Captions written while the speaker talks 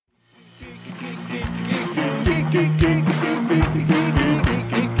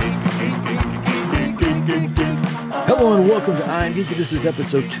Hello and welcome to iamGEEK. This is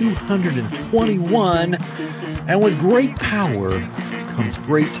episode 221. And with great power comes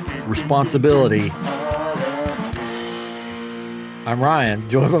great responsibility. I'm Ryan,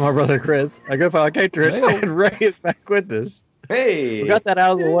 joined by my brother Chris. I go by Catherine, and Ray is back with us. Hey! We got that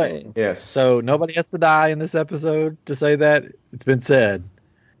out of the way. Yes. So nobody has to die in this episode to say that. It's been said.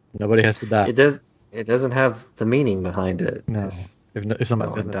 Nobody has to die. It doesn't have the meaning behind it. No. If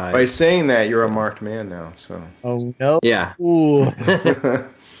somebody doesn't die. By saying that, you're a marked man now, so. Oh, no. Yeah.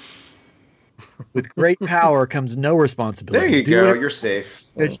 With great power comes no responsibility. There you go. You're safe.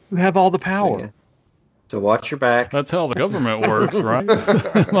 You have all the power. So watch your back. That's how the government works, right?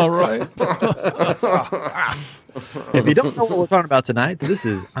 Am I right? If you don't know what we're talking about tonight, this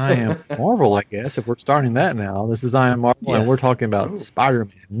is iamMarvel, I guess. If we're starting that now, this is iamMarvel, and we're talking about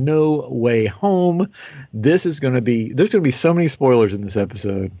Spider-Man No Way Home. This is going to be, there's going to be so many spoilers in this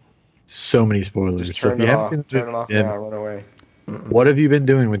episode. So many spoilers. Just turn it off. Turn it off now. Run away. What have you been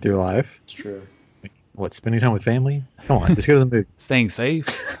doing with your life? It's true. What, spending time with family? Come on, just go to the movie. Staying safe.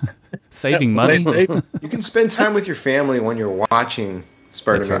 Saving money. You can spend time with your family when you're watching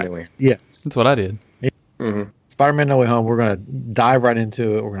Spider-Man anyway. Yes. That's what I did. Mm-hmm. Spider-Man No Way Home, we're going to dive right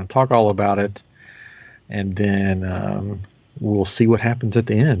into it. We're going to talk all about it. And then we'll see what happens at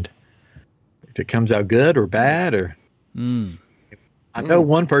the end. If it comes out good or bad. Or I know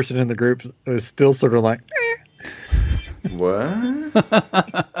one person in the group is still sort of like, What?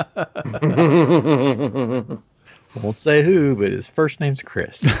 Won't say who, but his first name's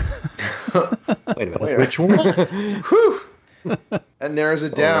Chris. Wait a minute. Which one? Whew. That narrows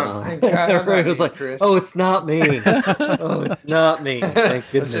it down. Thank God, Everybody was like, Chris. "Oh, it's not me. Oh, it's not me." Thank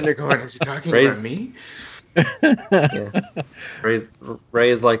goodness. Listen, they're going, is he talking about me? Yeah.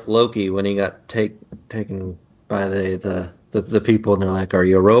 Ray is like Loki when he got taken by the people, and they're like, "Are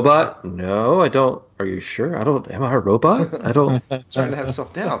you a robot?" No, I don't. Are you sure? I don't. Am I a robot? I don't. Starting to have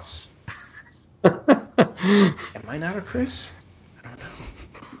self-doubts. Am I not a Chris? I don't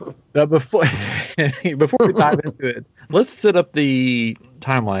know. Now, before we dive into it, let's set up the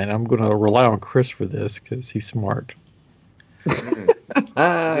timeline. I'm going to rely on Chris for this because he's smart. Is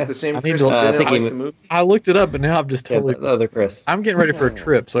it the same Chris that didn't like the movie? I looked it up, but now I'm just totally... the other Chris. I'm getting ready for a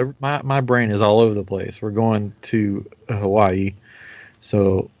trip, so my brain is all over the place. We're going to Hawaii,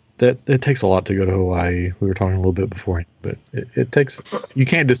 so it takes a lot to go to Hawaii. We were talking a little bit before, but it takes... You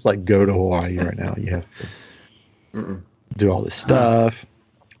can't just like go to Hawaii right now. You have to do all this stuff,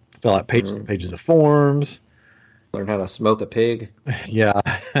 fill out pages and pages of forms. Learn how to smoke a pig. Yeah.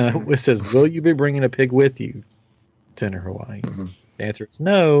 It says, will you be bringing a pig with you to enter Hawaii? The answer is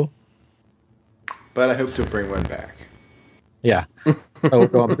no. But I hope to bring one back. Yeah. There's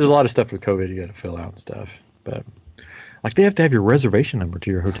a lot of stuff with COVID you got to fill out and stuff. But like they have to have your reservation number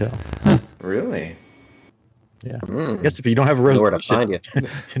to your hotel. Really? Yeah. I guess if you don't have a reservation, Nowhere to find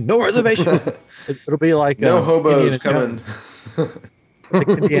you. no reservation. It'll be like no hobos coming. Like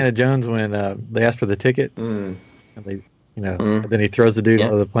Indiana Jones when they asked for the ticket, and they, and then he throws the dude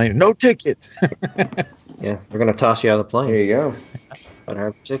out of the plane. No ticket. Yeah, they're gonna toss you out of the plane. There you go. Better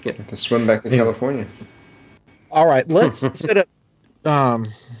have a ticket. To swim back to California. All right, let's set up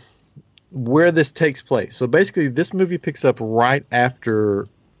where this takes place. So basically, this movie picks up right after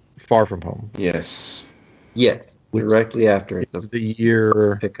Far From Home. Yes. Yes, directly after it. It's the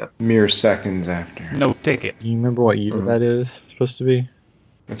year Pickup. Mere seconds after. No ticket. Do you remember what year that is supposed to be?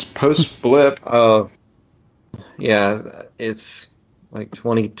 It's post-blip. Oh, yeah, it's like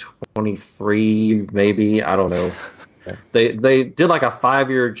 2023, maybe. I don't know. They did like a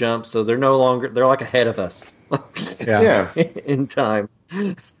 5-year jump, so they're like ahead of us. Yeah. In time.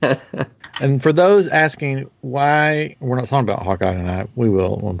 And for those asking why we're not talking about Hawkeye tonight, we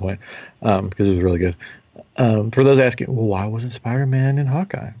will at one point because it was really good. For those asking, well, why wasn't Spider-Man in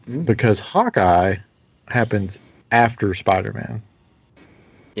Hawkeye? Because Hawkeye happens after Spider-Man.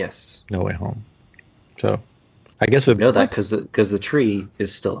 Yes. No Way Home. So, I guess we know that because the tree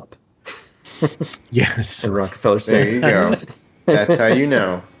is still up. Yes. In Rockefeller There you go. That's how you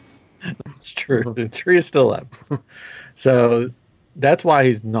know. It's true. The tree is still up. So, that's why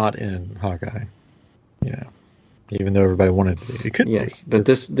he's not in Hawkeye. Even though everybody wanted to be. It could be. But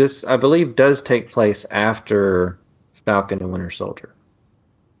this, I believe, does take place after Falcon and Winter Soldier.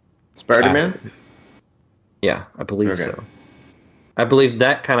 Spider-Man? Yeah, I believe so. I believe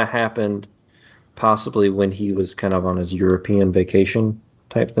that kind of happened possibly when he was kind of on his European vacation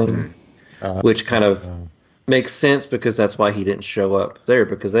type thing, which kind of makes sense because that's why he didn't show up there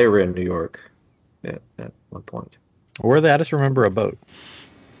because they were in New York at one point. Where they? I just remember a boat.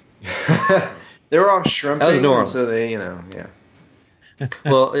 They were off shrimping, That was normal. so they, yeah.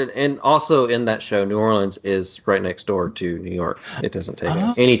 Well, and also in that show, New Orleans is right next door to New York. It doesn't take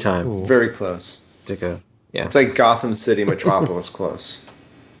any time Very close. to go. Yeah. It's like Gotham City Metropolis close.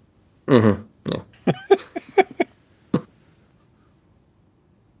 Mm-hmm. Yeah.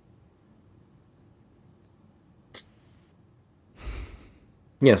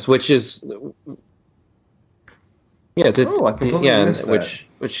 Yes, which is I completely missed that.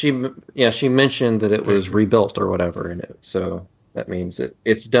 which she mentioned that it was rebuilt or whatever in it. So that means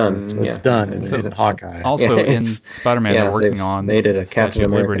it's done. It's done. It's in Hawkeye. Also in Spider-Man, they're working on made it a Statue Captain of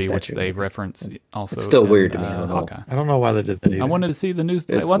America Liberty, statue. which they reference also. It's still in, weird to me. Hawkeye. I don't know why they did that either. I wanted to see the news.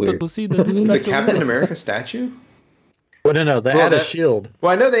 I It's wanted weird. to see the new. It's a Captain America statue? Well, no, they Well, had a that- shield.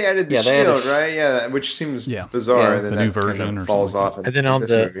 Well, I know they added the Yeah, they had a shield, right? Yeah, which seems Yeah. bizarre. Yeah, and then the new that kind of version or falls something. off. And then on this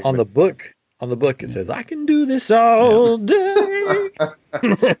the movie. on the book it says, "I can do this all day."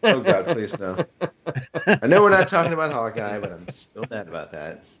 Oh God, please no. I know we're not talking about Hawkeye, but I'm still mad about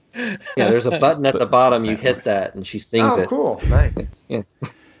that. Yeah, there's a button at the bottom. You hit that, and she sings Oh, it. cool, nice. Yeah.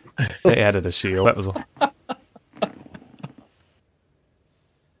 They added a shield. That was all.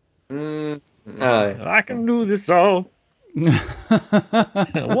 I can do this all. Yeah,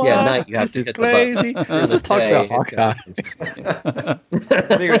 night you have to This is hit the crazy. button. Let's just talk about Hawkeye. I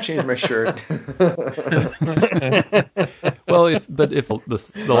think I changed my shirt. Well, if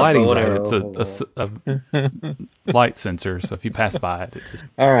the lighting's right, it's whatever. a light sensor. So if you pass by it, it just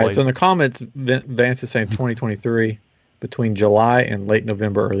All right. plays. So in the comments, Vance is saying 2023 between July and late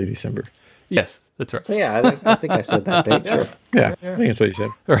November, early December. Yes, that's right. So yeah, I think I said that date. Sure. Yeah, I think that's what you said.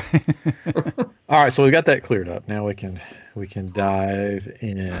 Right. All right, so we got that cleared up. Now we can dive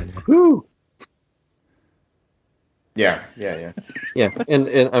in. Woo. Yeah. Yeah,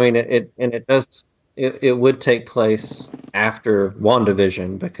 and I mean it does. It would take place after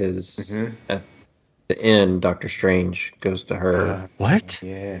WandaVision because at the end, Doctor Strange goes to her. What?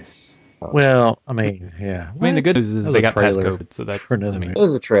 Yes. Well, I mean, yeah. I mean, the good news is That was they a got past trailer COVID, so that's for another I mean, It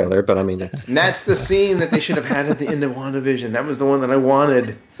was a trailer, but I mean it's. And that's the scene that they should have had at the end of WandaVision. That was the one that I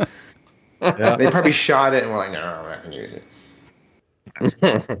wanted. Yeah. They probably shot it and were like, no, we're not going to use it.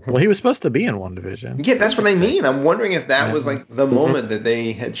 Well, he was supposed to be in WandaVision. Yeah, that's what I mean. I'm wondering if that was like the moment that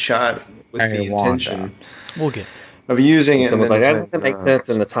they had shot with the intention we'll get. of using it. Someone's and like, then that it's doesn't make sense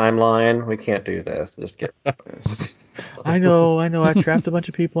in the timeline. We can't do this. Just get. I know. I trapped a bunch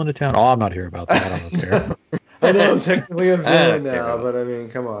of people into town. Oh, I'm not here about that. I don't care. I know I'm technically a villain Okay. now, but I mean,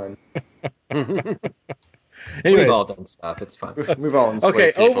 come on. Anyways, We've all done stuff. It's fine. We've all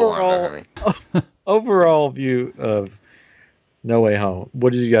enslaved people. overall view of No Way Home.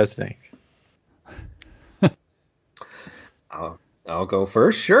 What did you guys think? I'll go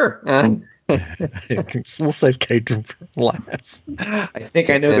first. Sure. We'll save Catron for last. I think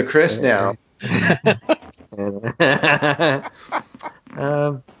I know the Chris now.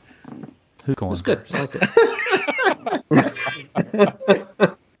 Who's going? It's good. first? I like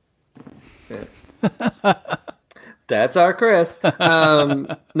it. That's our Chris. No,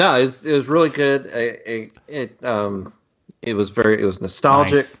 it was really good. It was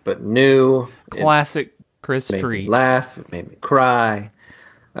nostalgic Nice. but new. Classic Chris It made me Street. laugh. It made me cry.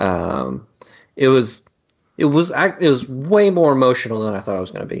 It was way more emotional than I thought it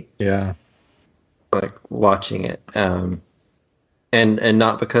was going to be. Yeah. Like watching it, and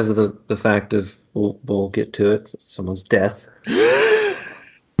not because of the fact of we'll get to it, someone's death. Too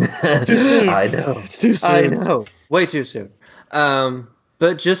soon. I know. It's too soon. I know. Way too soon.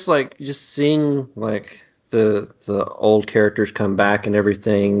 But just seeing like the old characters come back and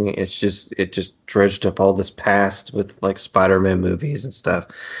everything, it just dredged up all this past with like Spider-Man movies and stuff,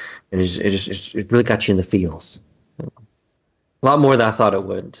 and it really got you in the feels. A lot more than I thought it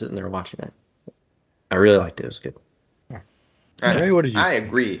would sitting there watching it. I really liked it. It was good. Ray, what did you I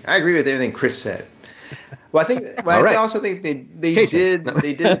agree. I agree with everything Chris said. Well, I right. also think they Cajun.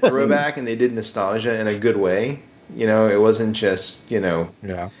 did throwback and they did nostalgia in a good way. You know, it wasn't just Yeah.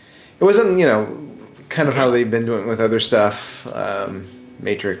 it wasn't kind of how they've been doing with other stuff,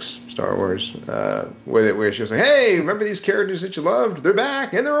 Matrix, Star Where it's just like, hey, remember these characters that you loved? They're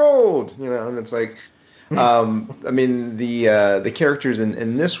back and they're old. And it's like. I mean the characters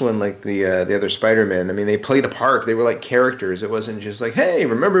in this one, like the other Spider-Man, I mean they played a part. They were like characters. It wasn't just like, hey,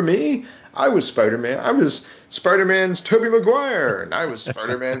 remember me? I was Spider-Man. I was Spider-Man's Tobey Maguire, and I was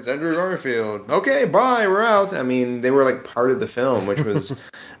Spider-Man's Andrew Garfield. Okay, bye, we're out. I mean they were like part of the film, which was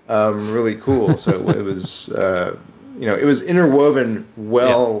really cool. So it was it was interwoven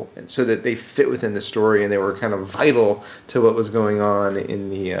well, so that they fit within the story and they were kind of vital to what was going on in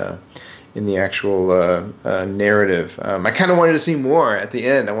the actual narrative. I kind of wanted to see more at the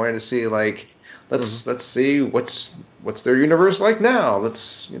end. I wanted to see like let's see what's their universe like now.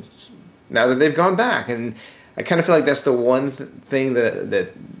 Now that they've gone back, and I kind of feel like that's the one thing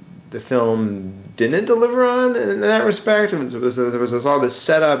that the film didn't deliver on in that respect. There was all this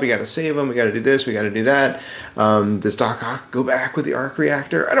setup. We got to save them. We got to do this. We got to do that. Does Doc Ock go back with the arc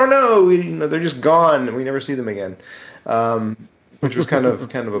reactor? I don't know. They're just gone. We never see them again, which was kind of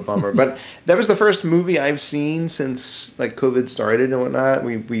a bummer. But that was the first movie I've seen since like COVID started and whatnot.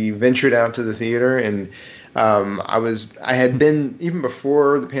 We ventured out to the theater, and I had been, even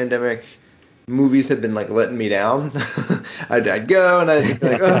before the pandemic, movies had been like letting me down. I'd go and I'd be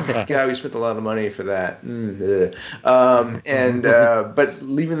like, oh god, we spent a lot of money for that. But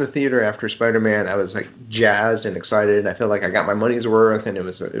leaving the theater after Spider-Man, I was like jazzed and excited. I felt like I got my money's worth, and it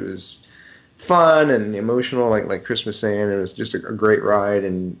was fun and emotional, like Chris was saying. It was just a great ride,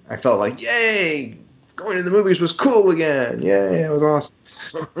 and I felt like, yay, going to the movies was cool again. Yay, it was awesome.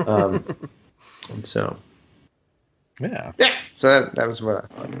 And so yeah. So that was what I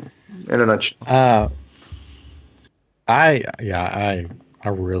thought in a nutshell. I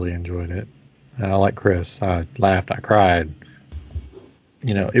really enjoyed it, and I like Chris. I laughed, I cried.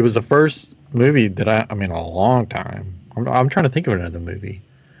 It was the first movie that I mean, a long time. I'm trying to think of another movie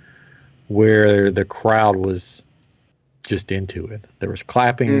where the crowd was just into it. There was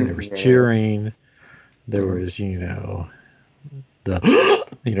clapping, there was cheering, there was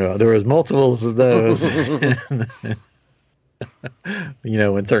there was multiples of those.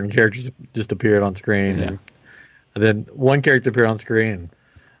 When certain characters just appeared on screen, and then one character appeared on screen, and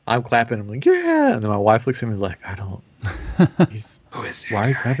I'm clapping. I'm like, yeah, and then my wife looks at me and is like, I don't. Who is why are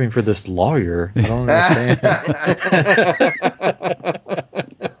you clapping for this lawyer? I don't understand.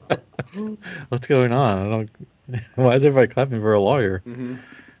 What's going on? Why is everybody clapping for a lawyer? Mm-hmm.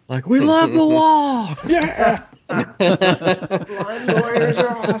 Like, we love the law. Yeah. Blind lawyers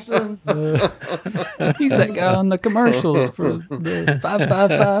are awesome. He's that guy on the commercials for the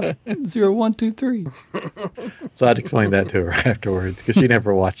 555-0123. So I had to explain that to her afterwards because she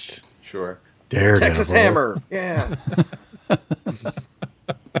never watched. Sure. Daredevil. Texas Hammer. Yeah.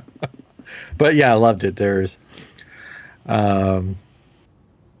 But yeah, I loved it. There's, I'm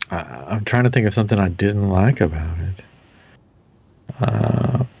trying to think of something I didn't like about it.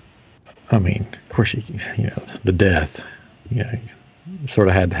 I mean, of course, the death, sort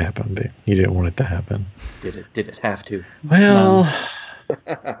of had to happen, but you didn't want it to happen. Did it have to? Well,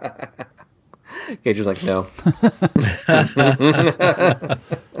 Gage was like, no. I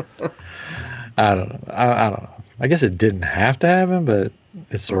don't know. I don't know. I guess it didn't have to happen, but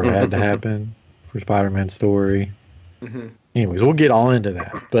it sort of had to happen for Spider-Man's story. Mm-hmm. Anyways, we'll get all into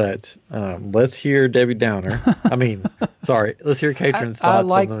that, but let's hear Debbie Downer. Let's hear Katrin's thoughts. I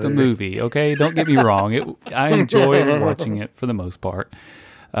like the movie. Okay, don't get me wrong. I enjoyed watching it for the most part.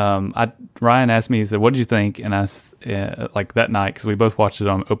 Ryan asked me, he said, "What did you think?" And I like that night, because we both watched it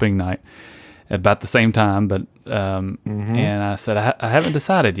on opening night at about the same time. But and I said, I haven't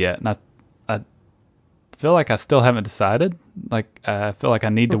decided yet, and I feel like I still haven't decided. Like I feel like I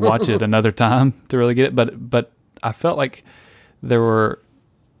need to watch it another time to really get it. But I felt like it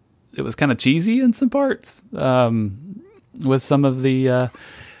was kind of cheesy in some parts with some of the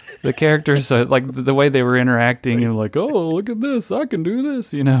characters. So like the way they were interacting, and like, oh, look at this, I can do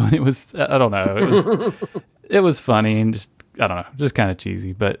this, And it was, I don't know, it was funny and just, I don't know, just kind of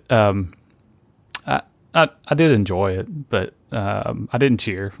cheesy. But I did enjoy it, but I didn't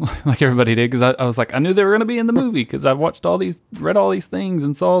cheer like everybody did, because I was like, I knew they were going to be in the movie because I watched read all these things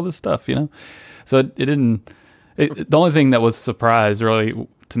and saw all this stuff, So it didn't. The only thing that was a surprise really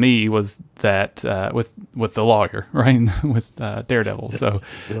to me was that with the lawyer, right, with Daredevil. So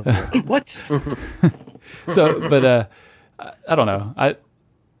what? So, but I don't know.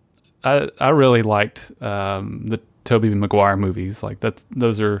 I really liked the Tobey Maguire movies. Like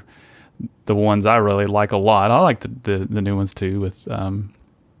those are the ones I really like a lot. I like the new ones too with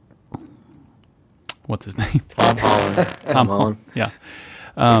what's his name? Tom Holland. Tom Holland. Yeah.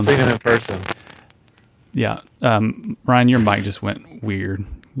 I've seen him in person. Yeah. Ryan, your mic just went weird.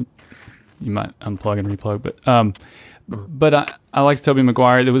 You might unplug and replug, but I like Tobey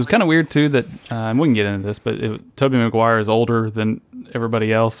Maguire. It was kind of weird too that and we can get into this, but Tobey Maguire is older than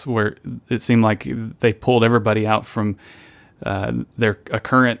everybody else, where it seemed like they pulled everybody out from a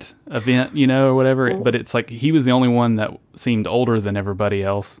current event, or whatever. But it's like he was the only one that seemed older than everybody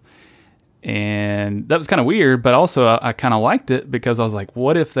else. And that was kind of weird, but also I kind of liked it because I was like,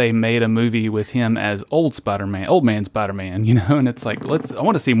 what if they made a movie with him as old man Spider-Man, And it's like, I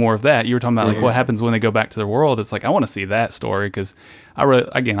want to see more of that. You were talking about like what happens when they go back to their world. It's like, I want to see that story because I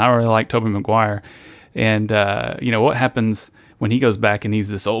really like Tobey Maguire, and what happens when he goes back and he's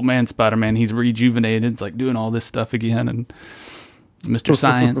this old man Spider-Man, he's rejuvenated, like doing all this stuff again, and Mr.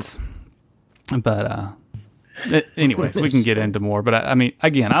 Science. But anyways, we can get into more. But I mean,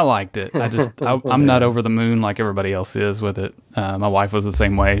 again, I liked it. I'm not over the moon like everybody else is with it. My wife was the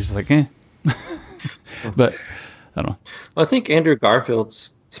same way. She's like, eh. But I don't know. Well, I think Andrew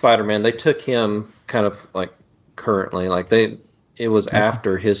Garfield's Spider-Man, they took him kind of like currently, like it was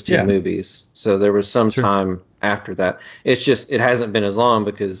after his two movies, so there was some time after that. It's just it hasn't been as long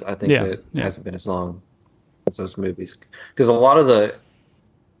because I think it hasn't been as long as those movies, because a lot of the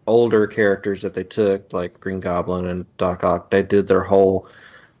older characters that they took, like Green Goblin and Doc Ock, they did their whole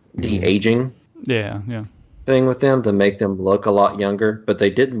de-aging thing with them to make them look a lot younger, but they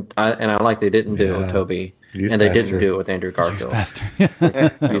didn't. I like they didn't do it with Toby. They didn't do it with Andrew Garfield. Well,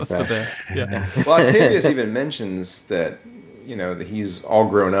 Octavius even mentions that, that he's all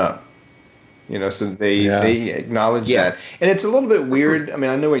grown up. So they acknowledge that. And it's a little bit weird. I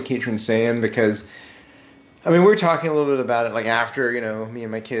mean, I know what Katrin's saying, because, I mean, we were talking a little bit about it, like, after, me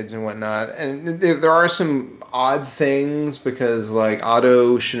and my kids and whatnot. And there are some odd things, because, like,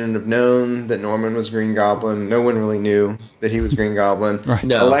 Otto shouldn't have known that Norman was Green Goblin. No one really knew that he was Green Goblin. Right.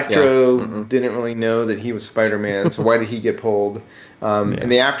 No, Electro didn't really know that he was Spider-Man, so why did he get pulled? In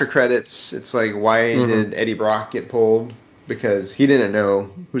the after credits, it's like, why did Eddie Brock get pulled? Because he didn't know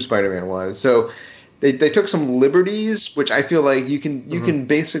who Spider-Man was. So they took some liberties, which I feel like you can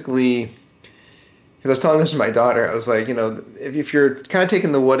basically... Because I was telling this to my daughter, I was like, if you're kind of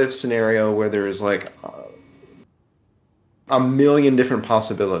taking the what if scenario where there's like a million different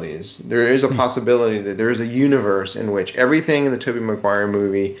possibilities, there is a possibility that there is a universe in which everything in the Tobey Maguire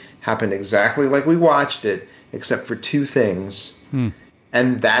movie happened exactly like we watched it, except for two things.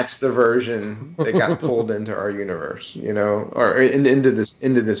 And that's the version that got pulled into our universe, or into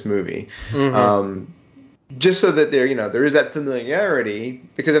this movie. Just so that there is that familiarity,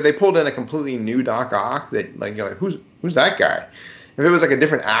 because if they pulled in a completely new Doc Ock, that like you're like, who's that guy? If it was like a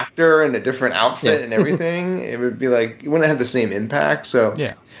different actor and a different outfit and everything, it would be like, it wouldn't have the same impact. So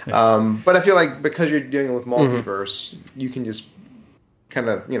but I feel like because you're dealing with multiverse, you can just kind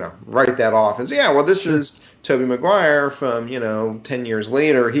of write that off as this is Tobey Maguire from 10 years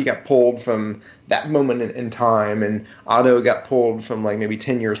later. He got pulled from that moment in time, and Otto got pulled from like maybe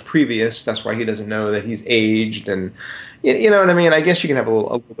 10 years previous. That's why he doesn't know that he's aged, and you know what I mean. I guess you can have a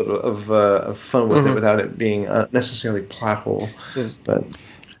little bit of fun with it without it being necessarily plot hole. But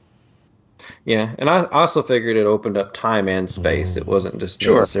and I also figured it opened up time and space. It wasn't just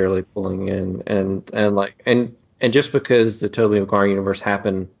necessarily pulling in and just because the Tobey Maguire universe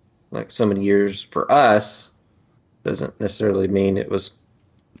happened like so many years for us doesn't necessarily mean it was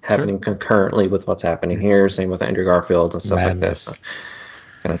happening concurrently with what's happening here. Same with Andrew Garfield and stuff like this.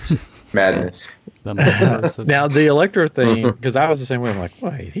 Madness. Now, the Electro thing, because I was the same way. I'm like,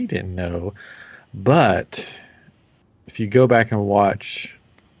 wait, he didn't know. But if you go back and watch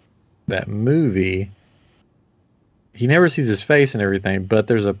that movie, he never sees his face and everything, but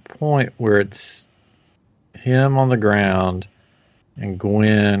there's a point where it's him on the ground and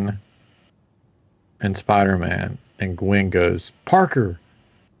Gwen and Spider-Man, and Gwen goes, Parker,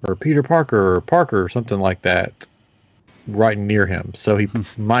 or Peter Parker, or Parker, or something like that, right near him. So he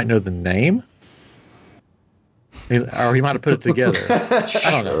might know the name, or he might have put it together.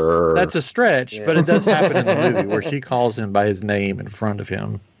 I don't know. That's a stretch, but it does happen in the movie where she calls him by his name in front of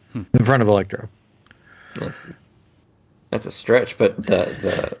him, in front of Electro. That's a stretch, but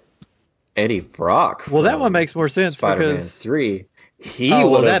the Eddie Brock. Well, that one makes more sense Spider-Man because 3. He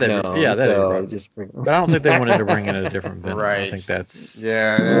would have known. Yeah, that so but I don't think they wanted to bring in a different Venom. Right. I think that's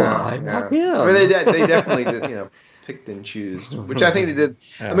I mean, they definitely did, picked and choose, which I think they did.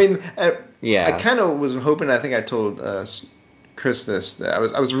 I mean, I kind of was hoping. I think I told Chris this, that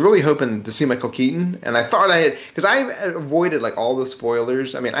I was really hoping to see Michael Keaton, and I thought I had, because I avoided like all the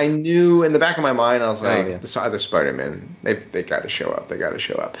spoilers. I mean, I knew in the back of my mind, I was like, this other Spider-Man, they got to show up. They got to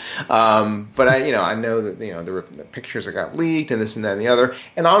show up. But I know that there were the pictures that got leaked and this and that and the other.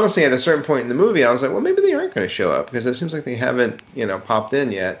 And honestly, at a certain point in the movie, I was like, well, maybe they aren't going to show up because it seems like they haven't popped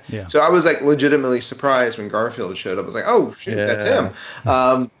in yet. Yeah. So I was like legitimately surprised when Garfield showed up. I was like, oh shoot, that's him.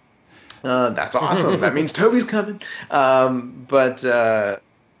 That's awesome. That means Toby's coming. So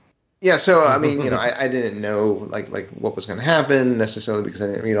I mean, I didn't know like what was going to happen necessarily because I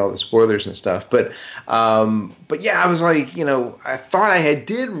didn't read all the spoilers and stuff. But yeah, I was like, I thought I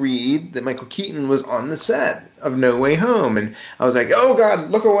did read that Michael Keaton was on the set of No Way Home, and I was like, oh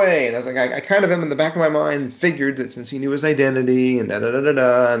God, look away. And I was like, I kind of am in the back of my mind figured that since he knew his identity and and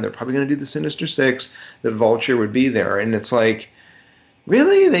they're probably going to do the Sinister Six, that Vulture would be there. And it's like,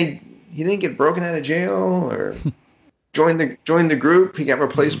 really, he didn't get broken out of jail, or joined the group. He got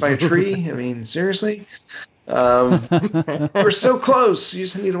replaced by a tree. I mean, seriously. We're so close. You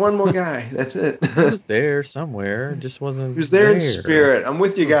just need one more guy. That's it. He was there somewhere, just wasn't. He was there in spirit. I'm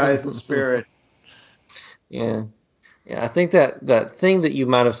with you guys in spirit. Yeah. Yeah, I think that thing that you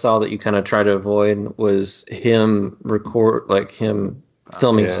might have saw that you kind of tried to avoid was him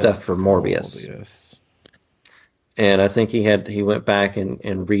filming stuff for Morbius. And I think he went back and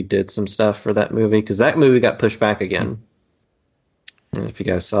redid some stuff for that movie because that movie got pushed back again. And if you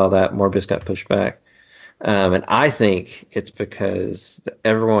guys saw that, Morbius got pushed back. And I think it's because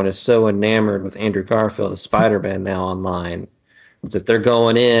everyone is so enamored with Andrew Garfield as Spider-Man now online that they're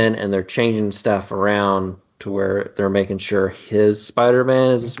going in and they're changing stuff around to where they're making sure his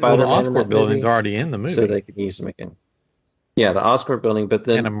Spider-Man is a Spider-Man. Well, the Oscorp building's already in the movie. So they could use him again. Yeah, the Oscorp building, but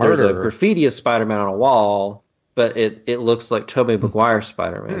then there's a graffiti of Spider-Man on a wall, but it looks like Tobey Maguire's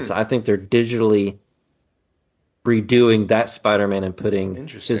Spider-Man. So I think they're digitally redoing that Spider-Man and putting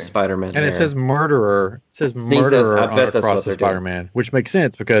his Spider-Man there. And it says murderer. It says murderer across the Spider-Man, which makes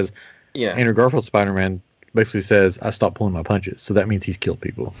sense because Andrew Garfield's Spider-Man basically says, I stopped pulling my punches. So that means he's killed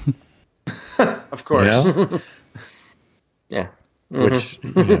people. Of course. You know? Yeah. Which,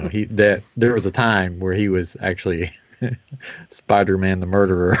 there was a time where he was actually Spider-Man the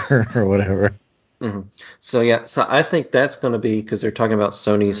murderer or whatever. Mm-hmm. So I think that's going to be, because they're talking about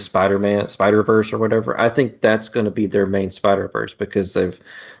Sony's Spider-Man, Spider-Verse or whatever. I think that's going to be their main Spider-Verse because they've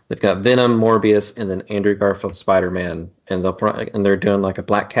got Venom, Morbius, and then Andrew Garfield Spider-Man, and they're doing like a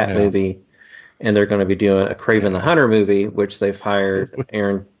Black Cat movie, and they're going to be doing a Kraven the Hunter movie, which they've hired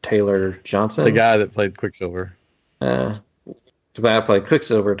Aaron Taylor Johnson, the guy that played Quicksilver, to play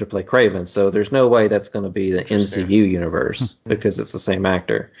Quicksilver to play Kraven. So there's no way that's going to be the MCU universe because it's the same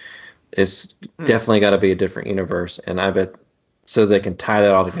actor. It's definitely got to be a different universe, and I bet so they can tie that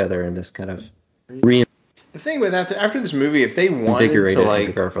all together in this kind of The thing with that, after this movie, if they wanted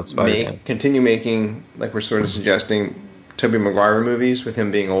to continue making, like we're sort of suggesting, Tobey Maguire movies with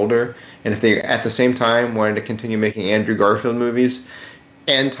him being older, and if they at the same time wanted to continue making Andrew Garfield movies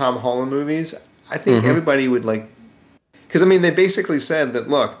and Tom Holland movies, I think everybody would because I mean they basically said that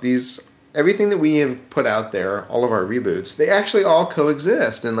look, everything that we have put out there, all of our reboots, they actually all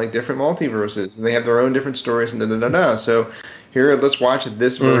coexist in like different multiverses, and they have their own different stories and da-da-da-da. So here, let's watch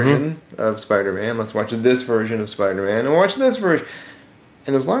this version of Spider-Man, let's watch this version of Spider-Man, and watch this version.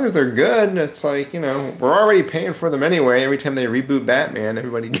 And as long as they're good, it's like, we're already paying for them anyway. Every time they reboot Batman,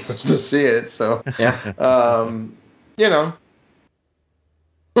 everybody goes to see it. So, Yeah.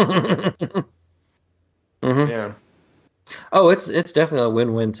 Oh, it's definitely a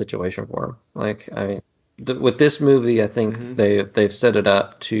win-win situation for them. With this movie, I think they've set it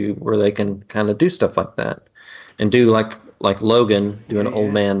up to where they can kind of do stuff like that, and do like Logan, do an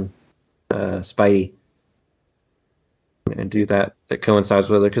old man Spidey, and do that coincides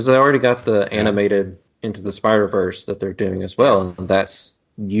with it because they already got the animated Into the Spider-Verse that they're doing as well, and that's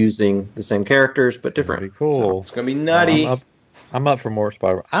using the same characters but different. Pretty cool. It's gonna be nutty. I'm up for more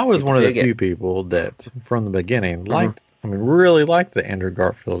Spider-Man. I was one of the few people that, from the beginning, really liked the Andrew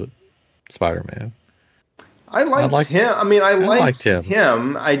Garfield Spider-Man. I liked him. I mean, I liked him.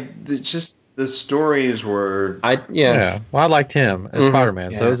 Just the stories were. Well, I liked him as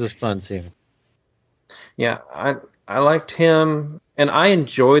Spider-Man, so it was just fun seeing him. Yeah, I liked him, and I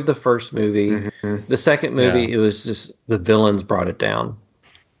enjoyed the first movie. The second movie, it was just the villains brought it down.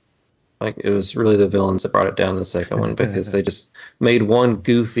 It was really the villains that brought it down in the second one because they just made one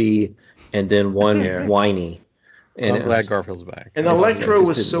goofy and then one whiny. And I'm glad Garfield's back. And Electro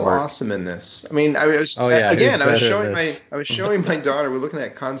was so awesome in this. I mean, I was showing my daughter. We're looking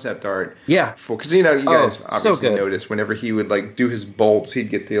at concept art. Yeah, because you guys obviously noticed whenever he would do his bolts,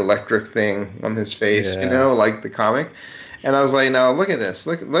 he'd get the electric thing on his face. Like the comic. And I was like, now look at this.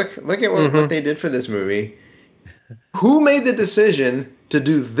 Look at what they did for this movie. Who made the decision to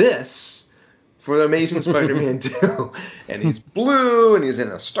do this for the Amazing Spider-Man 2? And he's blue, and he's in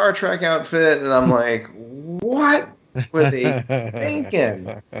a Star Trek outfit, and I'm like, what were they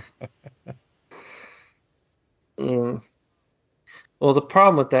thinking? Well, the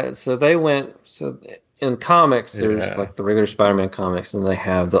problem with that, in comics, there's the regular Spider-Man comics, and they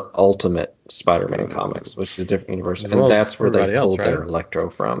have the Ultimate Spider-Man comics, which is a different universe, and that's where they pulled their Electro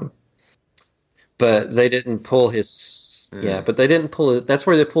from. But they didn't pull his. But they didn't pull it. That's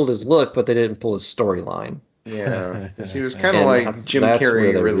where they pulled his look, but they didn't pull his storyline. Yeah, he was kind of like Jim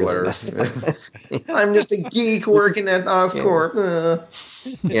Carrey Riddler. I'm just a geek working at Oscorp.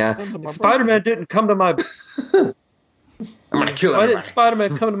 Spider-Man didn't come to my. I'm gonna kill everybody. Why didn't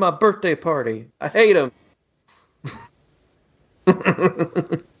Spider-Man come to my birthday party? I hate him.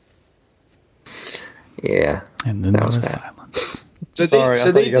 Yeah. And then That there was was bad. silence. So Sorry,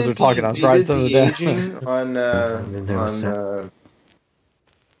 I thought you guys were talking. I was writing some something down. aging on then there was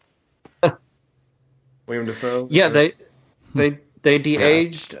William Dafoe. Yeah, they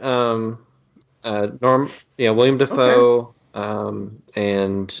de-aged William Dafoe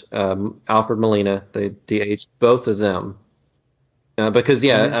and Alfred Molina. They de-aged both of them because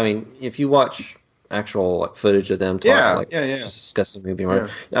I mean, if you watch actual like footage of them talking just discussing the movie, right?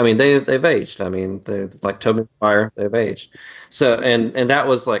 I mean, they've aged. I mean, they like Tobey Maguire, they've aged. So and that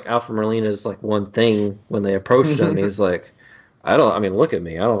was like Alfred Molina's like one thing when they approached him. He's like, I mean, look at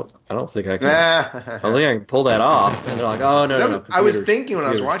me. I don't think I can. I don't think I can pull that off. And they're like, oh no. I was thinking when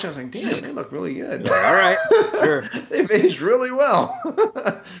I was watching, I was like, damn, they look really good. Like, all right, sure. They've aged really well.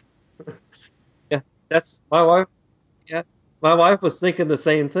 Yeah, that's my wife. Yeah, my wife was thinking the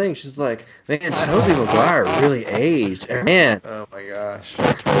same thing. She's like, man, Tobey Maguire really aged. Man. Oh my gosh.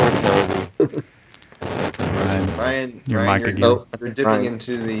 Poor Toby. Ryan, Your mic again. You're dipping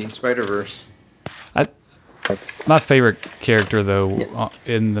into the Spider-Verse. My favorite character, though,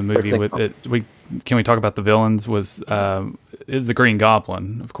 in the movie, can we talk about the villains? Is the Green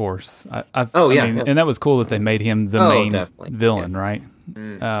Goblin, of course. And that was cool that they made him the main villain, right?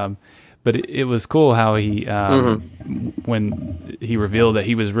 But it was cool how he, when he revealed that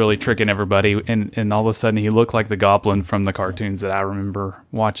he was really tricking everybody, and all of a sudden he looked like the Goblin from the cartoons that I remember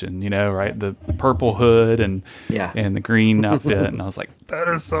watching. Right? The purple hood and the green outfit, and I was like, that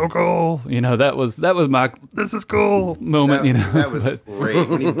is so cool. That was my this is cool moment. That was great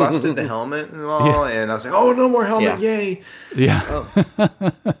when he busted the helmet and all, and I was like, oh, no more helmet, yay! Yeah.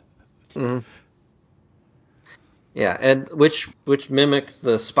 Oh. Yeah, and which mimicked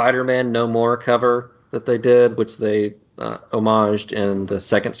the Spider-Man No More cover that they did, which they homaged in the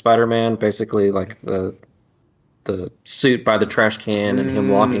second Spider-Man, basically like the suit by the trash can and him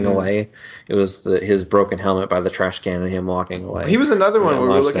walking away. It was his broken helmet by the trash can and him walking away. He was another one where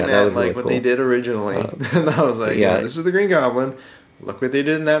we were looking at like really what cool. they did originally. And I was like, this is the Green Goblin. Look what they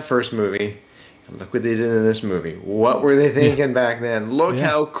did in that first movie. Look what they did in this movie. What were they thinking back then? Look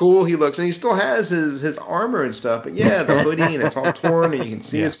how cool he looks. And he still has his armor and stuff. But the hoodie, and it's all torn, and you can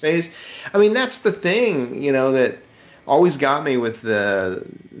see his face. I mean, that's the thing, that always got me with the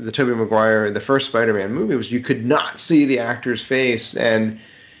Tobey Maguire, the first Spider-Man movie, was you could not see the actor's face. And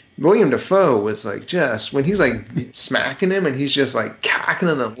William Dafoe was like, just when he's like smacking him and he's just like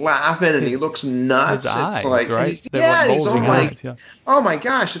cackling and laughing and he looks nuts. His eyes, it's like, right? He's all like, eyes, oh my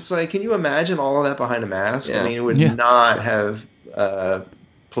gosh, it's like, can you imagine all of that behind a mask? Yeah. I mean, it would not have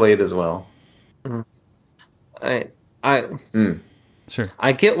played as well. Sure.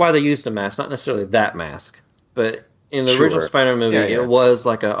 I get why they used a mask, not necessarily that mask, but in the original Spider-Man movie, it was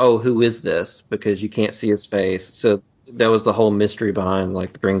like who is this? Because you can't see his face. So that was the whole mystery behind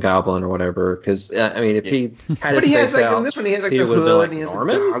like the Green Goblin or whatever. Because I mean, if he had his face out, in this one he has like the hood and he has the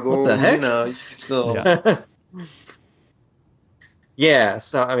goggles. What the heck?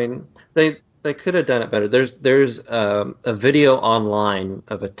 So I mean, they could have done it better. There's a video online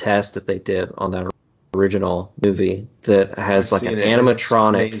of a test that they did on that original movie that has like an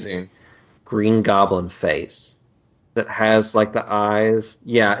animatronic Green Goblin face that has like the eyes.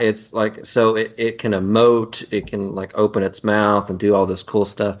 Yeah, it's like, so it can emote, it can like open its mouth and do all this cool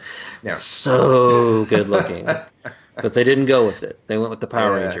stuff. Yeah. So good looking. But they didn't go with it. They went with the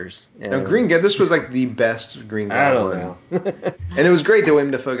Power Rangers. And this was like the best Green Goblin. I don't know. And it was great that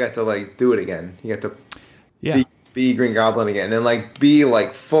William Dafoe got to like do it again. He got to be Green Goblin again and like be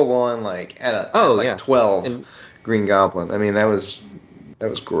like full on like at 12 Green Goblin. I mean, that was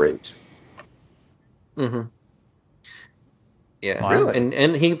great. Mm-hmm. Yeah, wow. Really?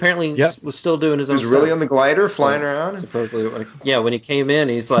 And he apparently was still doing his own stuff. He was really on the glider, flying around? Supposedly, like, when he came in,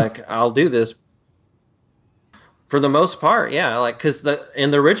 he's like, I'll do this. For the most part, like, because in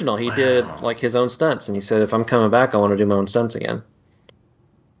the original, he did, like, his own stunts, and he said, if I'm coming back, I want to do my own stunts again.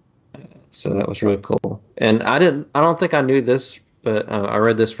 So that was really cool. And I don't think I knew this, but I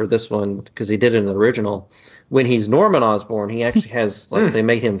read this for this one, because he did it in the original. When he's Norman Osborn, he actually has, like, they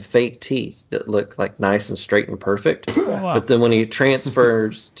made him fake teeth that look, like, nice and straight and perfect. Oh, wow. But then when he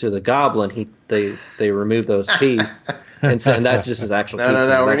transfers to the Goblin, they remove those teeth. And that's just his actual teeth.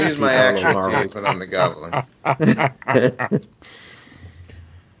 No, we're going to use my actual teeth on the Goblin.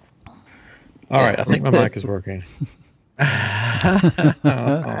 All right, I think my mic is working. Man,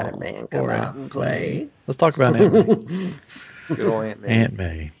 come out and play. Let's talk about Aunt May. Good old Aunt May. Aunt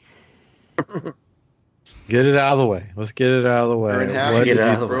May. Get it out of the way. Let's get it out of the way.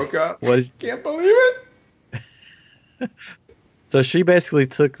 Broke up. Can't believe it. So she basically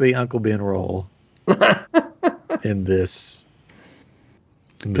took the Uncle Ben role in this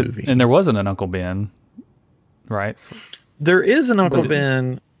movie. And there wasn't an Uncle Ben right? There is an Uncle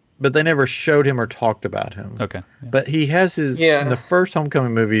Ben, but they never showed him or talked about him. Okay. Yeah. But he has his in the first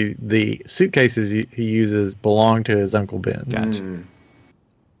Homecoming movie. The suitcases he uses belong to his Uncle Ben. Gotcha.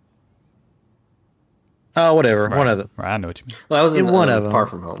 Oh, whatever. Right. One of them. Right, I know what you mean. Well, I was in one of them. Far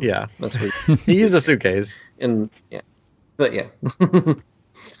From Home. Yeah, that's what he used a suitcase. But yeah.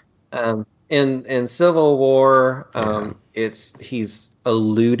 In Civil War, he's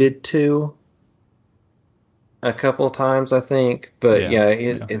alluded to a couple times, I think, but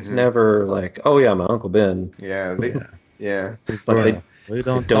it's never like, oh yeah, my Uncle Ben. Yeah, We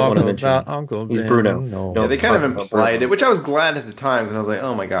don't want to mention about him. Uncle He's Ben. Bruno. No. Yeah, they kind of implied it, which I was glad at the time because I was like,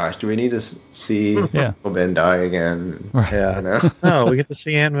 oh my gosh, do we need to see Uncle Ben die again? Right. Yeah. You know? No, we get to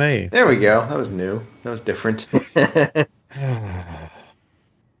see Aunt May. There we go. That was new. That was different.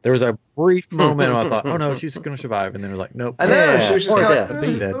 There was a brief moment where I thought, oh no, she's going to survive. And then it was like, nope. I know. She was just kind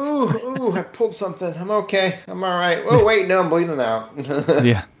of ooh, I pulled something. I'm okay. I'm all right. Oh, wait, no, I'm bleeding out.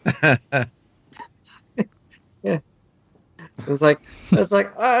 Yeah. Yeah. It's like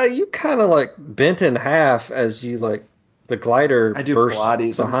you kind of like bent in half as you like the glider burst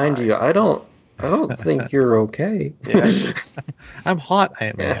behind you. I don't think you're okay. Yeah. I'm hot,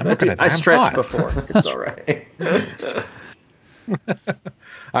 Aunt May. I stretched before. It's all right.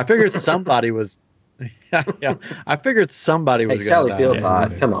 I figured somebody was. Yeah. I figured somebody was going to die. Sally Field's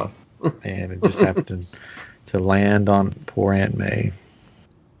hot. Come on. And it just happened to land on poor Aunt May.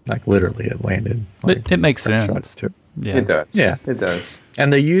 Like literally, it landed. Like, it makes sense. Yeah. It does. Yeah, it does.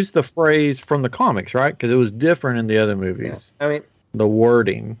 And they used the phrase from the comics, right? Because it was different in the other movies. Yeah. I mean, the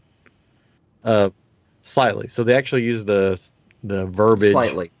wording, slightly. So they actually used the verbiage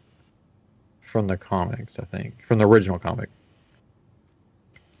slightly from the comics. I think from the original comic.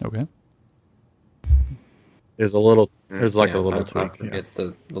 Okay. There's a little. There's like a little tweak. I forget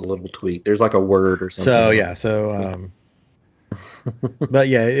the little tweak. There's like a word or something. So yeah. So. But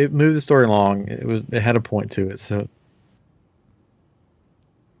yeah, it moved the story along. It had a point to it. So.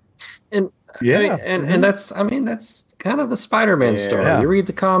 And that's kind of a Spider-Man story. Yeah. You read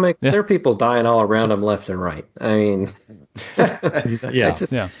the comics, there are people dying all around him left and right. I mean, you don't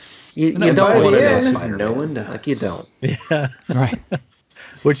want to know Spider-Man. No one does. Like you don't. Yeah. Right.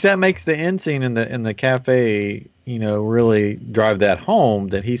 Which that makes the end scene in the cafe, really drive that home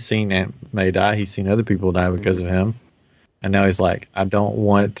that he's seen Aunt May die. He's seen other people die because of him. And now he's like, I don't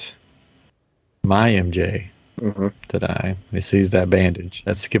want my MJ to die. He sees that bandage.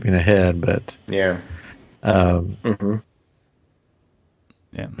 That's skipping ahead, but yeah. Yeah.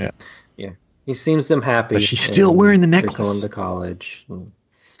 He seems them happy. But she's still wearing the necklace. They're going to college.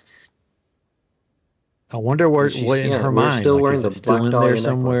 I wonder what in her mind. Still like, wearing is the it still in Black there Dahlia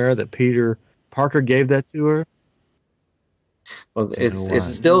somewhere necklace. that Peter Parker gave that to her? Well, it's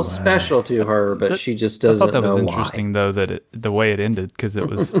still special to her, but she just doesn't know why. I thought that was interesting, though, that the way it ended, because it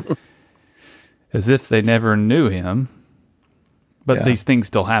was as if they never knew him, but these things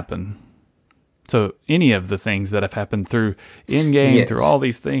still happen. So any of the things that have happened through Endgame, through all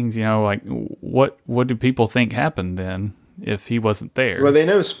these things, like what do people think happened then if he wasn't there? Well, they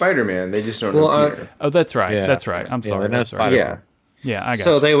know Spider-Man. They just don't know Peter. Oh, that's right. Yeah. That's right. I'm sorry. That's right. Yeah. Yeah, I got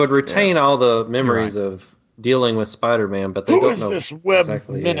So you. they would retain all the memories of dealing with Spider-Man, but they don't know this web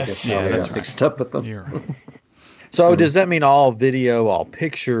exactly menace? how they got mixed up with them. You're right. So does that mean all video, all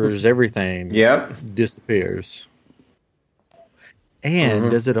pictures, everything disappears? And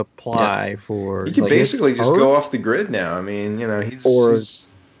does it apply for... He can basically just go off the grid now. I mean, he's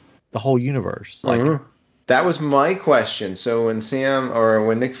the whole universe. Like, that was my question. So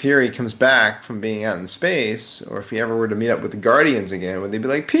when Nick Fury comes back from being out in space, or if he ever were to meet up with the Guardians again, would they be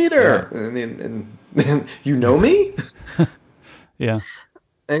like, Peter? Yeah. And you know me? Yeah.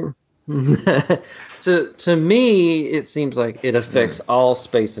 To me, it seems like it affects all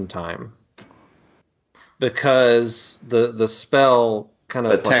space and time. Because the spell kind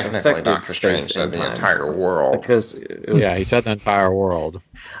of affected Doctor Strange space said and the time. entire world. Because he said the entire world.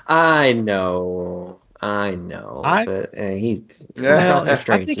 I know. But he's I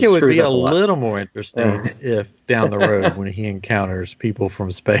think it would be a little more interesting if down the road when he encounters people from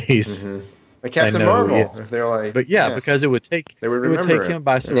space, like Captain Marvel, if they're like, but because it would take him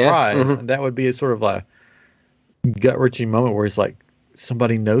by surprise, and that would be a sort of like gut-wrenching moment where he's like,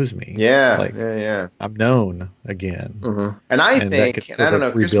 somebody knows me. Yeah. I'm known again. And I think, and I don't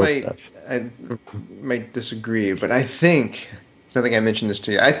know, Chris might disagree, but I think I mentioned this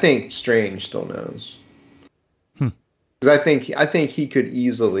to you. I think Strange still knows. Because I think he could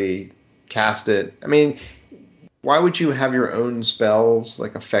easily cast it. I mean, why would you have your own spells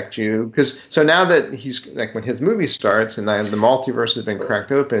affect you? Because so now that he's when his movie starts and the multiverse has been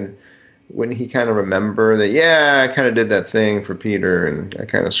cracked open, wouldn't he kind of remember that? Yeah, I kind of did that thing for Peter, and I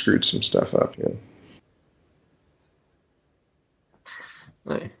kind of screwed some stuff up. Yeah.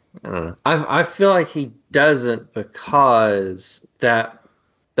 I don't know. I feel like he doesn't because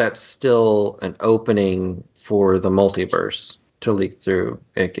that's still an opening for the multiverse to leak through.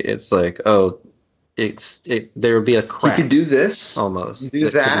 It's like, oh, there would be a crack. He could do this almost.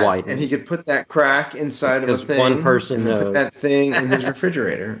 Do that, and he could put that crack inside of a thing. One person knows. Put that thing in his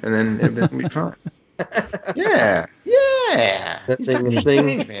refrigerator, and then everything would be fine. Yeah. That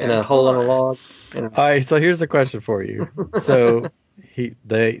thing in a hole in a log. All right, so here's the question for you. So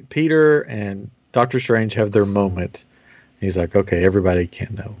Peter and Doctor Strange have their moment. He's like, okay, everybody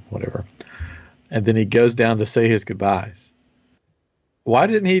can know, whatever. And then he goes down to say his goodbyes. Why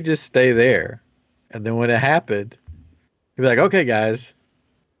didn't he just stay there? And then when it happened, he'd be like, okay, guys,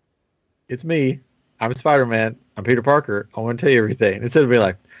 it's me. I'm Spider-Man. I'm Peter Parker. I want to tell you everything. Instead of being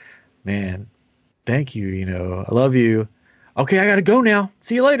like, man, thank you. I love you. Okay, I got to go now.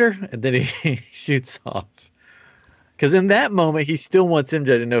 See you later. And then he shoots off. Because in that moment, he still wants MJ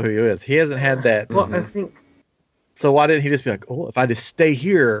to know who he is. He hasn't had that. Well, I think. So why didn't he just be like, oh, if I just stay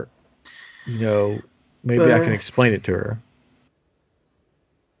here, maybe I can explain it to her.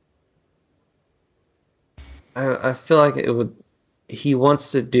 I feel like it would. He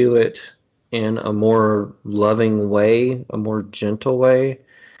wants to do it in a more loving way, a more gentle way,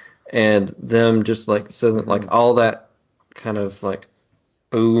 and them just like so that like all that kind of like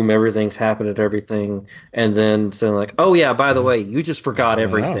boom, everything's happened to everything, and then saying like, oh yeah, by the way, you just forgot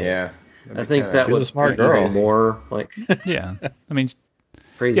everything. Yeah, I think that was a smart girl. More like yeah. I mean,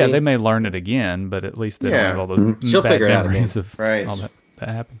 crazy. Yeah, they may learn it again, but at least they don't have all those She'll bad figure it out memories again. of all that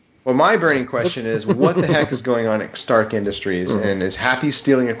happened. Well, my burning question is, what the heck is going on at Stark Industries? And is Happy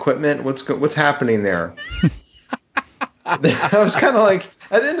stealing equipment? What's happening there? I was kind of like,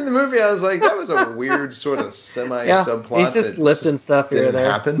 at the end of the movie, I was like, that was a weird sort of semi-subplot. He's just lifting stuff here and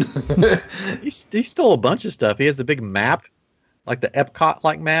there. Happen. He stole a bunch of stuff. He has the big map, like the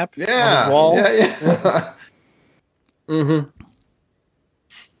Epcot-like map on his wall. Yeah. Mm-hmm.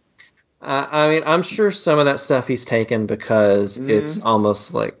 I mean, I'm sure some of that stuff he's taken because it's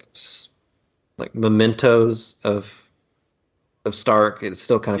almost like mementos of Stark. It's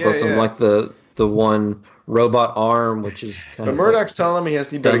still kind of close to him, like the one robot arm, which is kind of. But Murdoch's telling him he has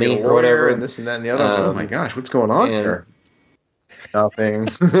to better get a lawyer and this and that and the other. Like, oh my gosh, what's going on here? Nothing.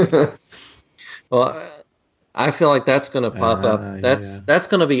 Well, I feel like that's going to pop up. That's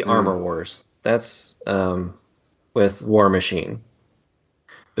going to be Armor Wars. That's with War Machine.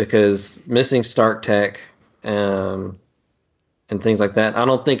 Because missing Stark Tech and things like that, I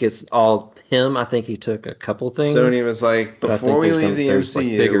don't think it's all him. I think he took a couple things. Sony was like, before we leave the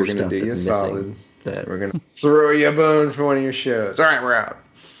MCU, we're going to do you a solid. We're going to throw you a bone for one of your shows. All right, we're out.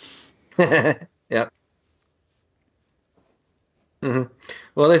 Yep. Mm-hmm.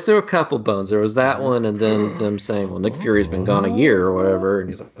 Well, they threw a couple bones. There was that one, and then them saying, well, Nick Fury's been gone a year or whatever. And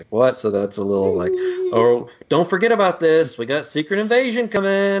he's like, what? So that's a little like, oh, don't forget about this. We got Secret Invasion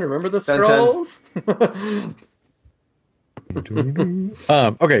coming. Remember the Skrulls?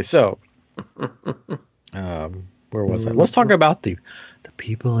 Okay, so where was I? Let's talk about the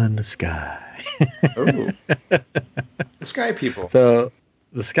people in the sky. The sky people. So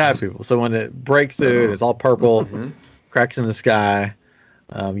the sky people. So when it breaks through, it's all purple, cracks in the sky.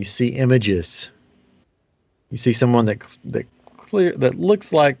 You see images. You see someone that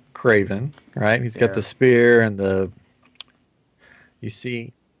looks like Kraven, right? He's got the spear and the. You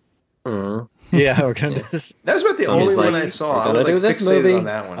see. Yeah, we're gonna. That was about the only one I saw. I was do this movie on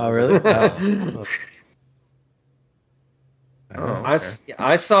that one. Oh, really? Okay.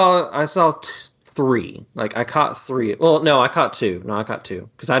 I saw 3. Like I caught 3. Well, no, I caught 2. No, I caught 2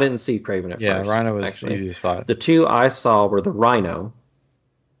 because I didn't see Kraven at first. Yeah, Rhino was easy to spot. The 2 I saw were the Rhino,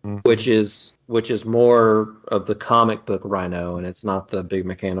 which is more of the comic book Rhino, and it's not the big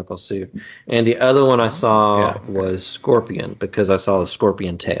mechanical suit. And the other one I saw was Scorpion because I saw the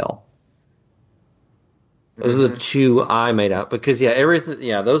Scorpion tail. Those are the 2 I made out because everything.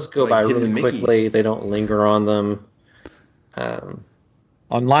 Yeah, those go by really quickly. They don't linger on them.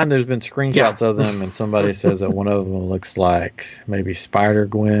 Online, there's been screenshots of them, and somebody says that one of them looks like maybe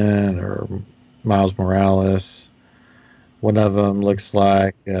Spider-Gwen or Miles Morales. One of them looks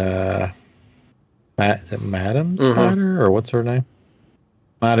like is it Madam Spider or what's her name?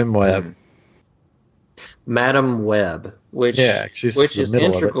 Madam Web. Madam Web, which is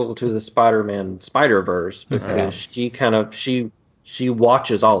integral to the Spider-Man Spider-Verse because she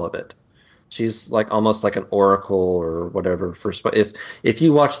watches all of it. She's like almost like an oracle or whatever for if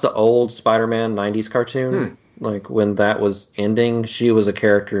you watch the old Spider-Man 90s cartoon, like when that was ending, she was a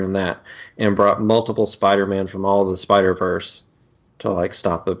character in that and brought multiple Spider-Man from all the Spider-Verse to like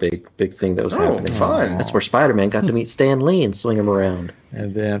stop a big thing that was happening. Fun. That's where Spider-Man got to meet Stan Lee and swing him around.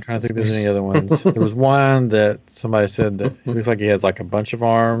 And then I'm trying to think if there's any other ones. There was one that somebody said that it looks like he has like a bunch of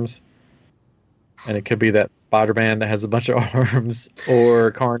arms. And it could be that Spider-Man that has a bunch of arms, or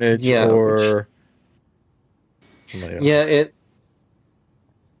Carnage, or somebody else.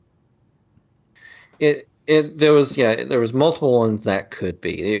 Yeah, there was multiple ones that could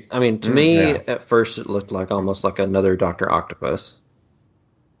be. I mean, to me, at first it looked like almost like another Dr. Octopus.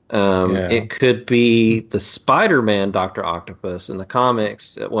 It could be the Spider-Man Dr. Octopus. In the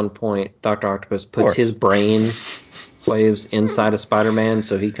comics, at one point, Dr. Octopus puts his brain waves inside of Spider-Man,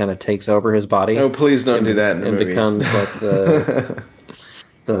 so he kind of takes over his body. Oh, please don't do that in the movies. Becomes like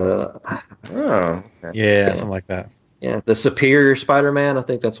something like that. Yeah, the superior Spider-Man. I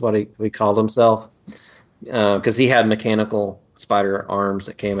think that's what he called himself, because he had mechanical spider arms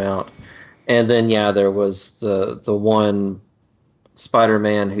that came out. And then there was the one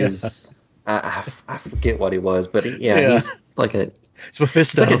Spider-Man who's I forget what he was, but he's like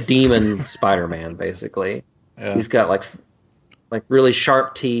he's like a demon Spider-Man basically. Yeah. He's got like really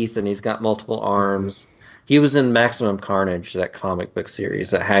sharp teeth, and he's got multiple arms. He was in Maximum Carnage, that comic book series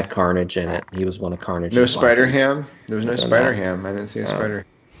that had Carnage in it. He was one of Carnage. No Spider-Ham? There was no Spider-Ham. I didn't see a spider.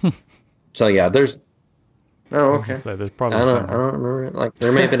 So there's. Oh, okay. So there's probably I don't remember it. Like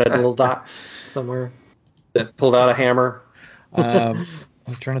there may have been a little dot somewhere that pulled out a hammer. I'm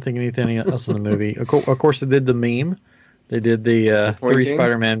trying to think of anything else in the movie. Of course, they did the meme. They did the three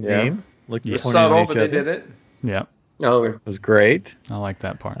Spider-Man meme. It's subtle, but they did it. Yeah. Oh, it was great. I like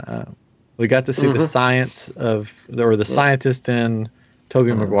that part. We got to see the science of, or the scientist in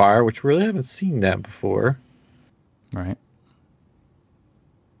Tobey Maguire, which we really haven't seen that before. Right.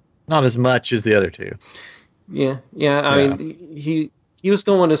 Not as much as the other two. Yeah. I mean, he was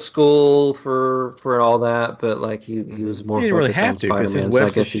going to school for all that, but like he was more. He didn't really have to because his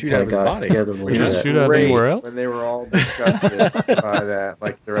webs just shoot out of his body. Shoot out anywhere else. When they were all disgusted by that,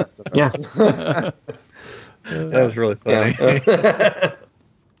 like the rest of us. Yeah. That was really funny. Yeah.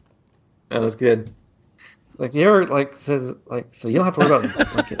 That was good. Like you ever says so you don't have to worry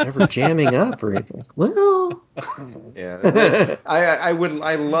about like it ever jamming up or anything. Well, yeah, I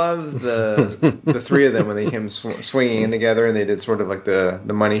love the three of them when they came swinging in together and they did sort of like the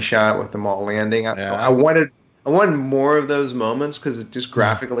money shot with them all landing. I wanted more of those moments because it just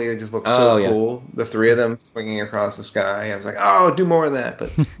graphically it just looked so cool. The three of them swinging across the sky. I was like, oh, do more of that.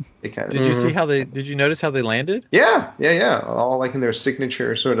 But they kind of Did you notice how they landed? Yeah. All like in their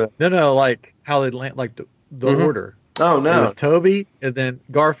signature sort of. No, like how they land, like the order. Oh no, it was Toby and then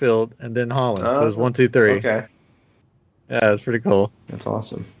Garfield and then Holland. So it was 1, 2, 3. Okay. Yeah, it's pretty cool. That's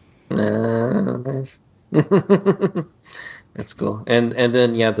awesome. Nice. That's cool. And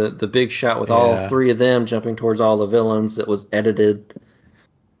then the big shot with all three of them jumping towards all the villains that was edited.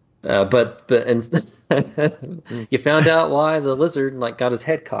 But you found out why the lizard got his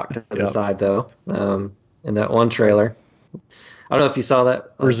head cocked to the side though. In that one trailer. I don't know if you saw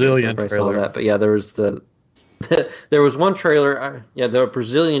that. Brazilian trailer. Saw that, but there was there was one trailer. The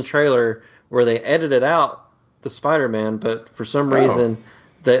Brazilian trailer where they edited out the Spider-Man, but for some reason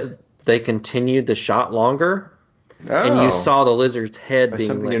they continued the shot longer. And you saw the lizard's head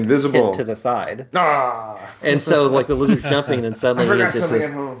being invisible hit to the side. And so the lizard's jumping and suddenly he's just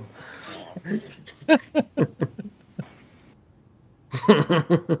at home.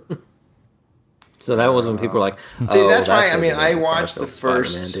 So that was when people were like, see, that's why I watched the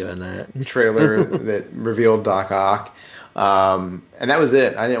first doing that. trailer that revealed Doc Ock. And that was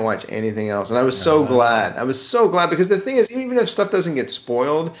it. I didn't watch anything else. And I was so glad. I was so glad because the thing is, even if stuff doesn't get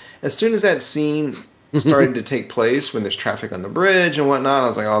spoiled, as soon as that scene started to take place when there's traffic on the bridge and whatnot, I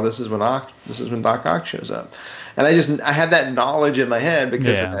was like, oh, this is when Doc Ock shows up. And I had that knowledge in my head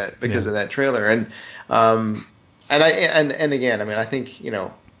because of that trailer. And again, I think,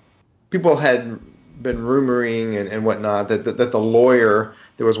 people had been rumoring and whatnot that the lawyer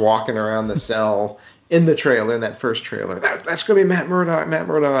that was walking around the cell in the trailer, in that first trailer, that's going to be Matt Murdock. And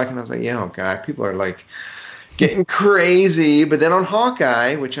I was like, yeah, God, people are getting crazy. But then on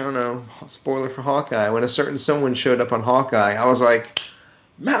Hawkeye, which I don't know, spoiler for Hawkeye, when a certain someone showed up on Hawkeye, I was like,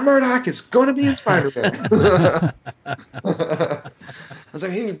 Matt Murdock is going to be in Spider-Man. I was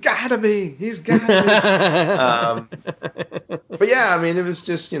like, he's got to be. But yeah, it was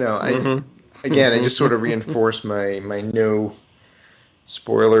just, again, it just sort of reinforced my no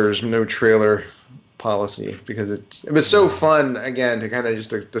spoilers, no trailer policy because it was so fun again to kind of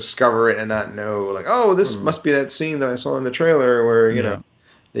just discover it and not know this must be that scene that I saw in the trailer where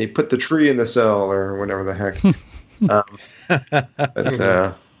they put the tree in the cell or whatever the heck.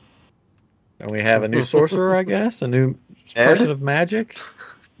 And we have a new sorcerer, I guess, a new person of magic,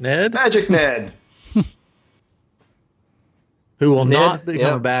 Ned. Magic Ned. Who will not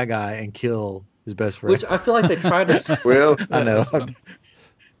become a bad guy and kill his best friend. Which I feel like they tried to... Well, I know.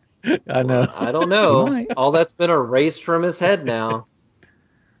 I know. Well, I don't know. All that's been erased from his head now.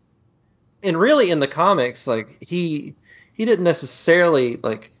 And really, in the comics, like he didn't necessarily,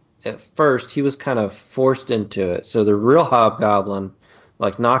 like, at first, he was kind of forced into it. So the real Hobgoblin,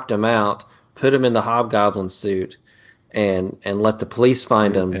 like, knocked him out, put him in the Hobgoblin suit, and let the police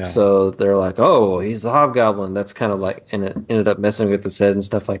find him. Yeah. So they're like, oh, he's the Hobgoblin. That's kind of like, and it ended up messing with his head and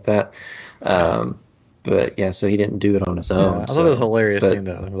stuff like that. But yeah, so he didn't do it on his own. Yeah, I thought it was hilarious thing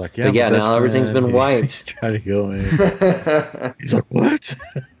though. Like, now everything's been wiped. Trying to kill me. He's like, what?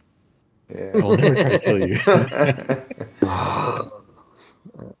 Yeah. I'll never try to kill you.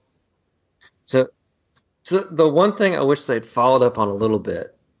 So the one thing I wish they'd followed up on a little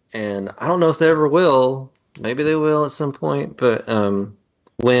bit, and I don't know if they ever will. Maybe they will at some point. But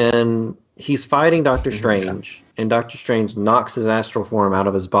when he's fighting Doctor Strange, and Doctor Strange knocks his astral form out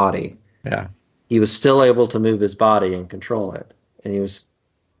of his body, he was still able to move his body and control it, and he was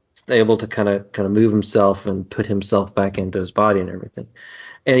able to kind of move himself and put himself back into his body and everything.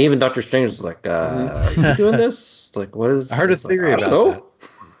 And even Doctor Strange was like, "Are you doing this? Like, what is?" I heard a theory about that.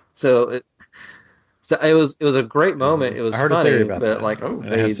 So it was a great moment. It was funny, but that. Like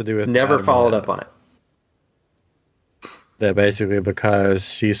they has to do with never followed up on it. That basically because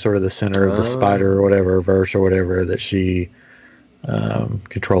she's sort of the center of the spider or whatever verse or whatever, that she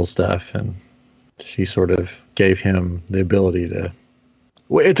controls stuff, and she sort of gave him the ability to.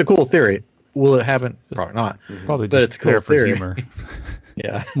 Well, it's a cool theory. Will it happen? Probably not. Probably, but it's cool for humor.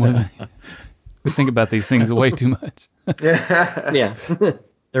 Yeah. We think about these things way too much. Yeah.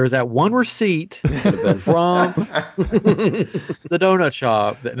 There was that one receipt from the donut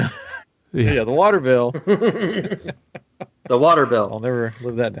shop. The water bill. The water bill. I'll never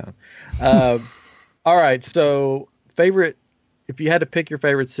live that down. All right. So, if you had to pick your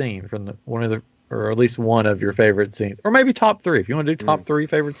favorite scene from or at least one of your favorite scenes, or maybe top three, if you want to do top three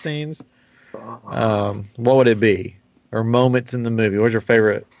favorite scenes, what would it be? Or moments in the movie? What's your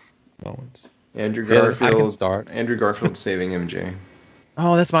favorite moments? Andrew Garfield. I can start. Andrew Garfield saving MJ.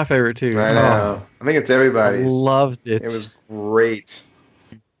 Oh, that's my favorite too. I know. I think it's everybody's. I loved it. It was great.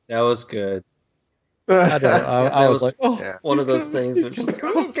 That was good. I was like, one of those things. Which is like,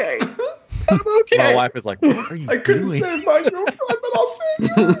 okay, I'm okay. My wife is like, what are you doing? I couldn't save my girlfriend, but I'll save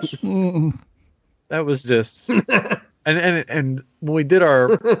her. That was just, and when we did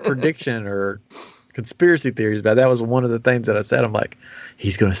our prediction or conspiracy theories about that, was one of the things that I said. I'm like,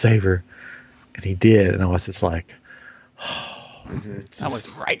 he's going to save her, and he did, and I was just like, I was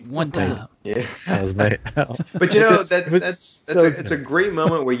right one time. Yeah, I was made. But you know it's a great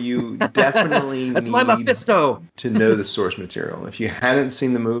moment where you definitely that's my Mephisto to know the source material. If you hadn't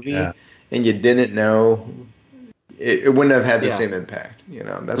seen the movie and you didn't know, it wouldn't have had the same impact. You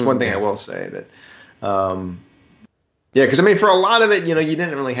know, that's one thing I will say that. Because I mean, for a lot of it, you know, you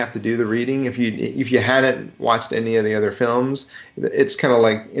didn't really have to do the reading. If you hadn't watched any of the other films, it's kind of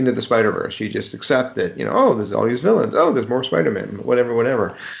like Into the Spider-Verse. You just accept that, you know, oh, there's all these villains. Oh, there's more Spider-Man.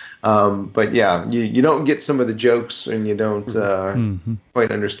 Whatever. But yeah, you don't get some of the jokes, and you don't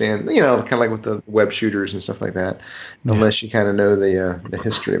quite understand. You know, kind of like with the web shooters and stuff like that, unless you kind of know the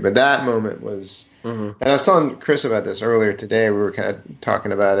history. But that moment was. And I was telling Chris about this earlier today. We were kind of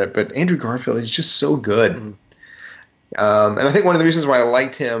talking about it, but Andrew Garfield is just so good. And I think one of the reasons why I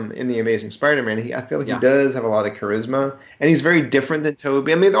liked him in The Amazing Spider-Man, I feel like he does have a lot of charisma, and he's very different than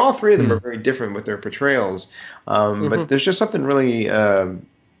Tobey. I mean, all three of them are very different with their portrayals, but there's just something really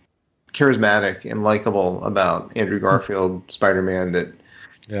charismatic and likable about Andrew Garfield Spider-Man that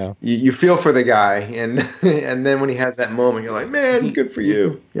you feel for the guy, and then when he has that moment, you're like, man, good for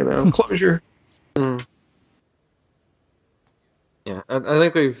you, you know, closure. Yeah, I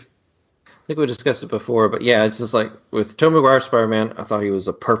think we discussed it before, but yeah, it's just like with Tobey Maguire's Spider-Man, I thought he was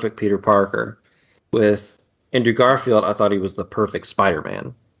a perfect Peter Parker. With Andrew Garfield, I thought he was the perfect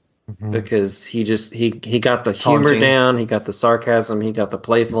Spider-Man because he got the humor down, he got the sarcasm, he got the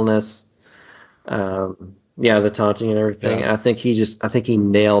playfulness, the taunting and everything. Yeah. And I think he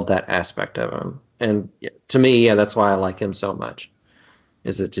nailed that aspect of him. And to me, that's why I like him so much.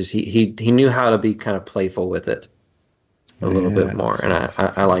 Is it just he knew how to be kind of playful with it a little bit more, and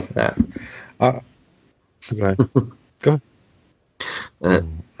I like that. Go ahead.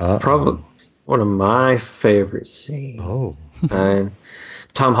 Probably one of my favorite scenes. Oh,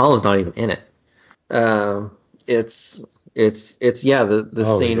 Tom Holland's not even in it. yeah,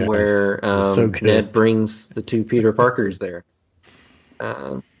 the scene yes. where It's so good. Ned brings the two Peter Parkers there,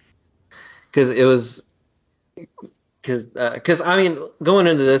 because it was because I mean, going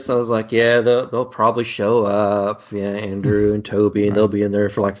into this, I was like, yeah, they'll probably show up, yeah, Andrew and Toby, and they'll be in there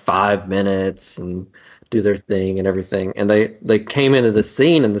for like 5 minutes and do their thing and everything. And they came into the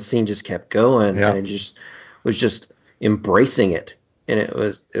scene, and the scene just kept going, and it just was just embracing it, and it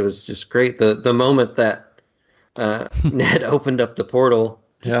was just great. The moment that Ned opened up the portal,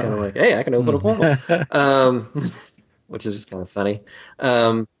 just kind of like, hey, I can open a portal, which is just kind of funny.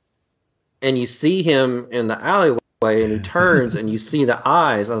 And you see him in the alleyway, and he turns, and you see the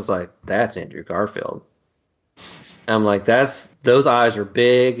eyes. I was like, that's Andrew Garfield. I'm like, those eyes are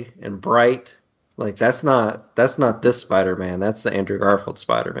big and bright. Like, that's not this Spider-Man. That's the Andrew Garfield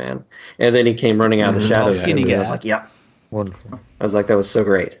Spider-Man. And then he came running out of the shadows. Skinny guy. I was like, yeah. Wonderful. I was like, that was so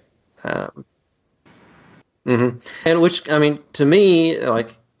great. And which, I mean, to me,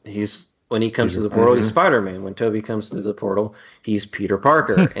 like, when he comes to the portal, he's Spider-Man. When Toby comes to the portal, he's Peter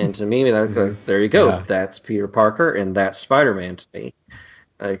Parker. And to me, that's like, there you go. Yeah. That's Peter Parker, and that's Spider-Man to me.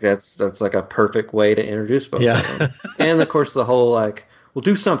 Like, that's like a perfect way to introduce both of them. And of course, the whole like, well,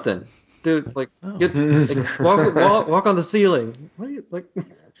 do something, dude. Like, walk on the ceiling. What are you like? He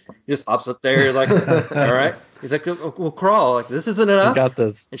just hops up there, like, all right. He's like, we'll crawl. Like, this isn't enough. Got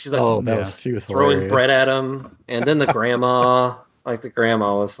this. And she's like, she was throwing hilarious. bread at him, and then the grandma. Like, the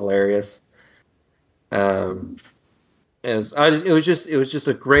grandma was hilarious. It was just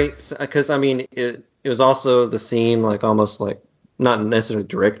a great, because I mean it was also the scene, like, almost like not necessarily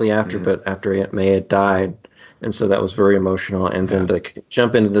directly after, but after Aunt May had died, and so that was very emotional. And then to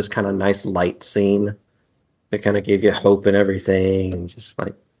jump into this kind of nice light scene that kind of gave you hope and everything, and just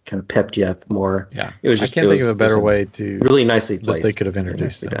like kind of pepped you up more. Yeah, it was just. I can't think of a better way to really nicely placed. That they could have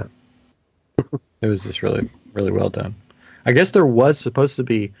introduced them. It was just really, really well done. I guess there was supposed to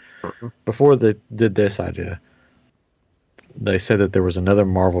be, before they did this idea, they said that there was another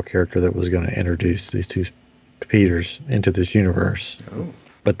Marvel character that was going to introduce these two Peters into this universe. Oh.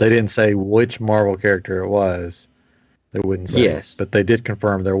 But they didn't say which Marvel character it was. They wouldn't say. Yes. But they did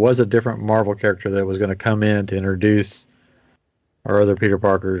confirm there was a different Marvel character that was going to come in to introduce our other Peter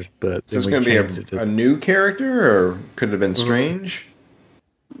Parkers. But so it's going to be a new character, or could it have been Strange?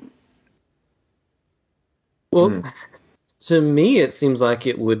 Well, to me, it seems like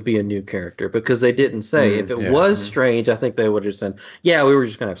it would be a new character, because they didn't say. If it was Strange, I think they would have said, yeah, we were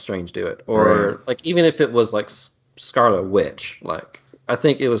just going to have Strange do it. Or, like, even if it was, like, Scarlet Witch, like, I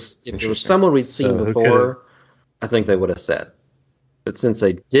think if it was someone we'd seen before, I think they would have said. But since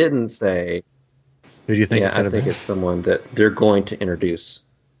they didn't say, who do you think? Yeah, I think it's someone that they're going to introduce.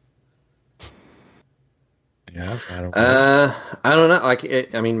 Yeah, I don't know.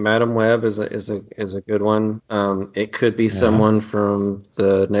 Like, I mean, Madam Web is a good one. It could be someone from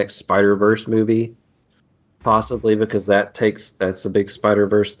the next Spider-Verse movie, possibly, because that's a big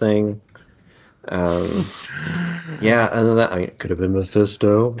Spider-Verse thing. Yeah, other than that, I mean, it could have been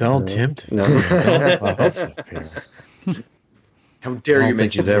Mephisto. Don't tempt. No, I hope so, Peter. How dare you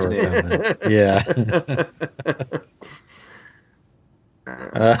mention his name? Yeah.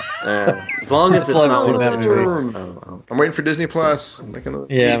 As long as it's not one of the I'm waiting for Disney Plus.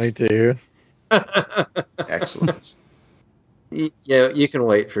 Yeah, me too. Excellent. Yeah, you can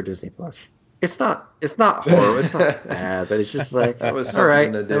wait for Disney Plus. It's not horrible. It's not bad, but it's just like, that was all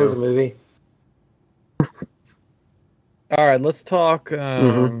right, to do. That was a movie. All right, let's talk. Where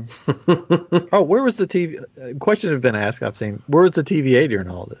was the TV? Questions have been asked. I've seen. Where was the TVA during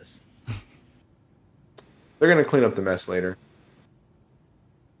all this? They're going to clean up the mess later.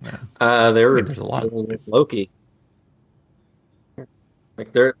 There's a lot of Loki.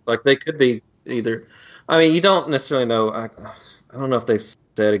 Like they could be either. I mean, you don't necessarily know. I don't know if they've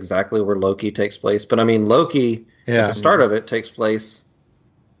said exactly where Loki takes place, but I mean, Loki at the start of it takes place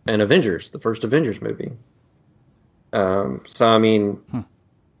in Avengers, the first Avengers movie. So I mean,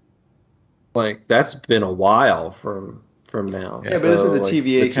 like, that's been a while from now. Yeah, but isn't the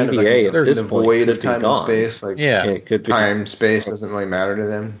TVA kind of like at this the point void of time and space? Like, it could be. Time, space doesn't really matter to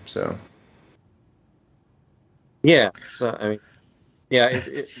them. So yeah. So I mean, yeah.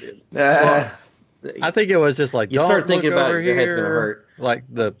 Well, I think it was just like, you don't start thinking look about over it, your head's here. gonna hurt. Like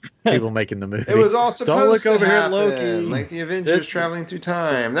the people making the movie. It was all supposed don't look to over happen. here at Loki. Like the Avengers traveling through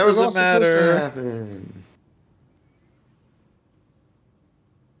time. That was all supposed to happen.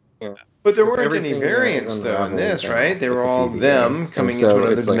 Yeah. But there weren't any variants, though, in this, right? They were all them coming into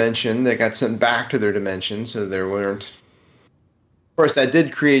another dimension. They got sent back to their dimension, so there weren't... Of course, that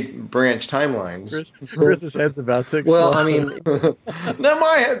did create branch timelines. Chris's head's about to explode. Well, I mean... Now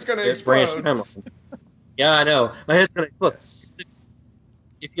my head's going to explode. Branch timelines. Yeah, I know. My head's gonna look.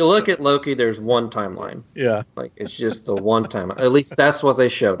 If you look at Loki, there's one timeline. Yeah. Like it's just the one timeline. At least that's what they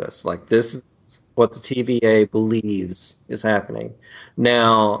showed us. Like this is what the TVA believes is happening.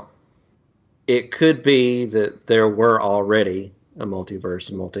 Now, it could be that there were already a multiverse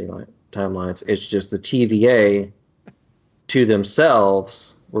and multi-timelines. It's just the TVA to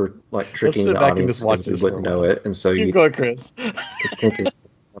themselves were like tricking the audience because we wouldn't know it. And so Keep going, Chris. just thinking,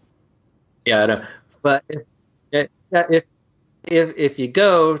 yeah, I know. But if you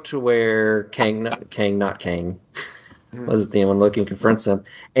go to where Kang, not Kang, was it the one Loki confronts him,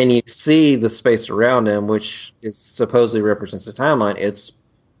 and you see the space around him, which is supposedly represents the timeline,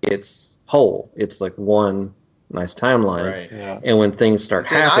 it's whole. It's like one nice timeline. Right. Yeah. And when things start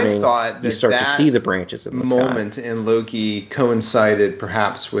happening, you start to see the branches in the moment sky. in Loki coincided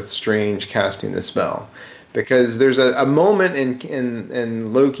perhaps with Strange casting the spell. Because there's a moment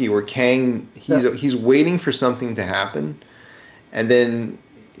in Loki where Kang he's waiting for something to happen, and then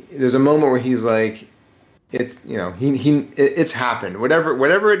there's a moment where he's like, it's it's happened.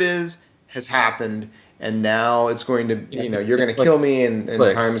 Whatever it is has happened, and now it's going to you're going to kill me, and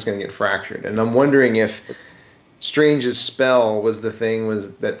time is going to get fractured. And I'm wondering if Strange's spell was the thing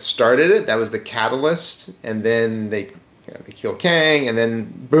that started it. That was the catalyst, and then they kill Kang, and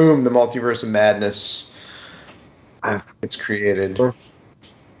then boom, the multiverse of madness. It's created.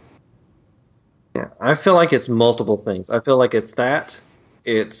 Yeah, I feel like it's multiple things. I feel like it's that.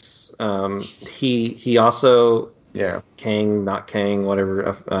 It's he also Kang, not Kang,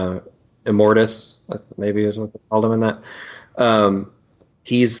 whatever, Immortus, maybe is what they called him in that.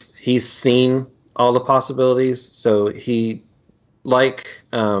 He's seen all the possibilities, so he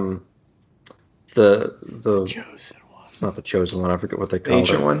the Chosen one. It's not the chosen one. I forget what they call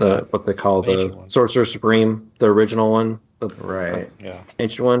Ancient it. one? What they call the Ancient one. Sorcerer Supreme, the original one. Right. Yeah.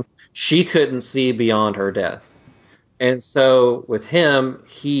 Ancient one. She couldn't see beyond her death, and so with him,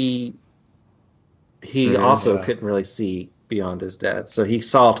 he also couldn't really see beyond his death. So he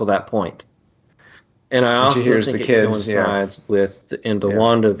saw to that point. And I also think it coincides with the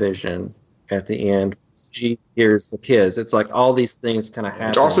WandaVision at the end. She hears the kids. It's like all these things kind of happen.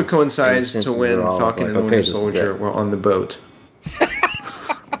 Which also coincides to when Falcon and the Winter Soldier were on the boat.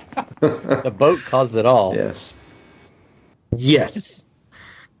 The boat caused it all. Yes. Yes.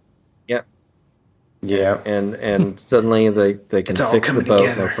 Yep. Yeah. And suddenly they can fix the boat,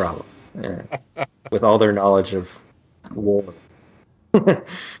 together. No problem. Yeah. With all their knowledge of war. But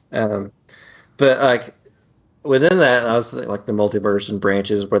like within that, I was thinking, like the multiverse and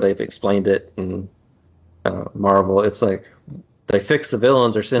branches where they've explained it in Marvel. It's like they fix the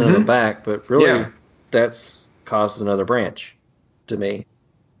villains or send them back, but really that's caused another branch to me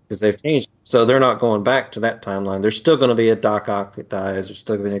because they've changed. So they're not going back to that timeline. There's still going to be a Doc Ock that dies. There's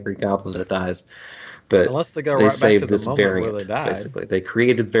still going to be a Green Goblin that dies. But unless they go right back saved to the this moment variant, where they died. basically. They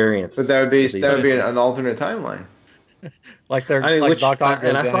created variants. But that would be an alternate timeline. Like they're like Doc Ock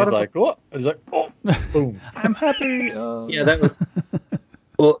goes down, he's like, "What?" He's like, "Oh, boom!" I'm happy. Yeah, that was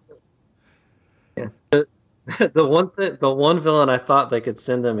well. Yeah, the one villain I thought they could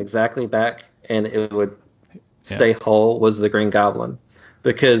send them exactly back and it would stay whole was the Green Goblin,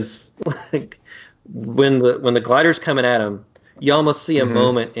 because like when the glider's coming at him, you almost see a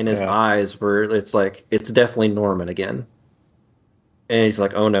moment in his eyes where it's like it's definitely Norman again. And he's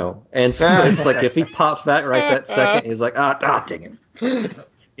like, oh no. And so it's like if he pops back right that second, he's like, dang it.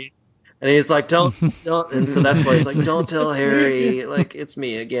 And he's like, don't. And so that's why he's like, don't tell Harry, like, it's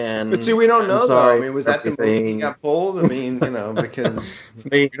me again. But see, we don't know, though. I mean, was that the everything. movie he got pulled? I mean, because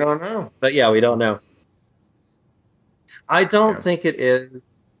we don't know. But yeah, we don't know. I don't think it is.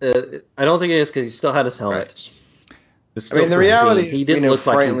 I don't think it is because he still had his helmet. Right. I mean, the reality is he didn't look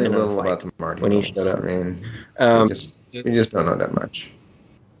like he was in a fight the Marty when he showed up. I mean, we just don't know that much.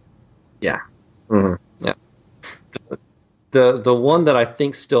 Yeah. Mm-hmm. Yeah. The one that I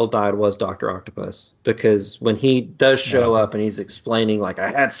think still died was Dr. Octopus, because when he does show up and he's explaining, like,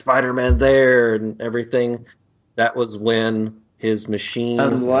 I had Spider-Man there and everything, that was when his machine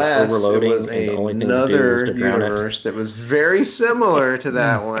was overloading. Was and the only thing to do was to drown universe that was very similar to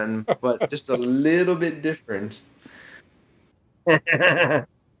that one, but just a little bit different.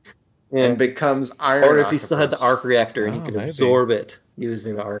 And becomes Iron Or if Octopus. he still had the arc reactor and he could absorb it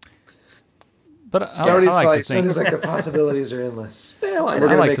using the arc. But I like to think like the possibilities are endless. Yeah, I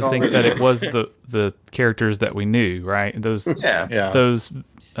like to think that it was the characters that we knew, right? Those those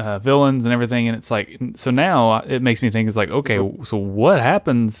villains and everything, and it's like, so now it makes me think, it's like, okay, so what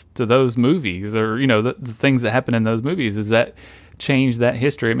happens to those movies, or the things that happen in those movies? Does that change that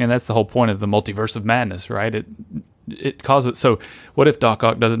history? I mean, that's the whole point of the multiverse of madness, right? it causes. So what if Doc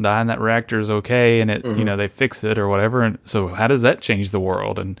Ock doesn't die and that reactor is okay and it they fix it or whatever? And so how does that change the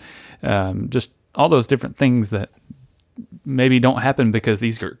world? And just all those different things that maybe don't happen because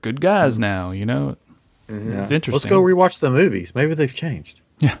these are good guys now. Yeah. It's interesting. Let's go rewatch the movies. Maybe they've changed.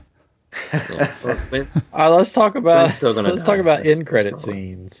 Yeah. Let's talk about end credit probably.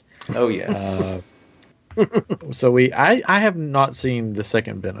 scenes. Oh yes. So I have not seen the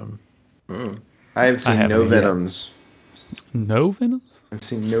second Venom. I have seen no Venoms. No Venoms? I've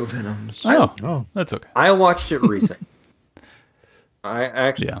seen no Venoms. Oh, That's okay. I watched it recently. I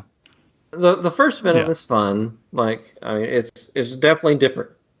actually, the first Venom is fun. Like, I mean, it's definitely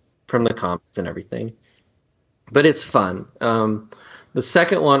different from the comics and everything, but it's fun. The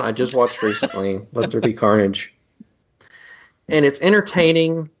second one I just watched recently, Let There Be Carnage, and it's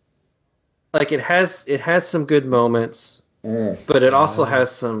entertaining. Like, it has some good moments, but it also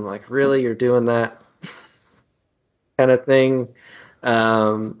has some like, really, you're doing that kind of thing.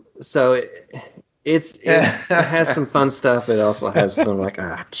 So it has some fun stuff. It also has some like,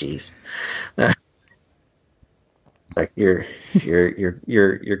 jeez. Like you're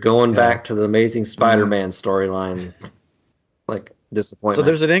going back to the Amazing Spider-Man storyline, like disappointment. So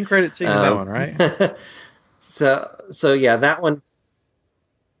there's an end credit scene in that one, right? so yeah, that one.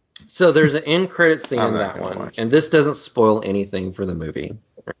 So there's an end credit scene in that one, and this doesn't spoil anything for the movie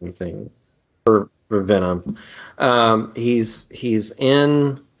or anything for Venom. He's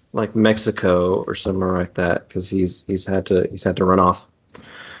in like Mexico or somewhere like that because he's had to run off.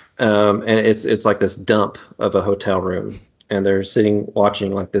 And it's like this dump of a hotel room, and they're sitting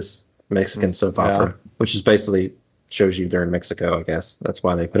watching like this Mexican soap opera, which is basically shows you they're in Mexico. I guess that's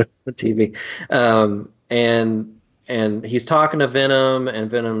why they put it on TV. And he's talking to Venom, and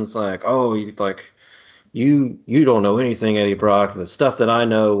Venom's like, "Oh, you don't know anything, Eddie Brock. The stuff that I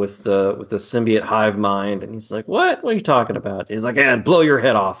know with the symbiote hive mind." And he's like, "What? What are you talking about?" He's like, "Yeah, I'd blow your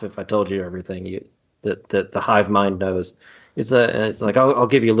head off if I told you everything that the hive mind knows." It's like I'll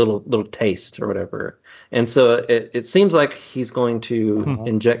give you a little taste or whatever. And so it seems like he's going to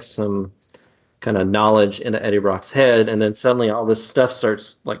inject some kind of knowledge into Eddie Brock's head, and then suddenly all this stuff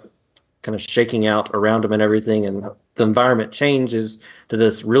starts like kind of shaking out around him and everything, and the environment changes to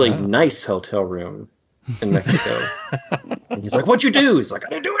this really nice hotel room in Mexico. And he's like, "What'd you do?" He's like, "I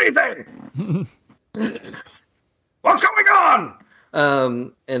didn't do anything." "What's going on?"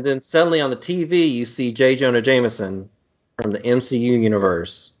 And then suddenly on the TV, you see J. Jonah Jameson from the MCU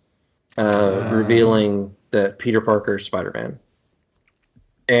universe revealing that Peter Parker is Spider-Man.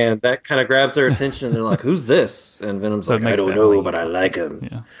 And that kind of grabs their attention. They're like, "Who's this?" And Venom's like, "I don't know, but I like him."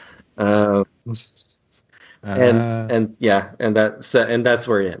 Yeah. And that's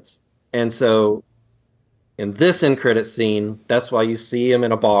where it ends. And so in this end credit scene, that's why you see him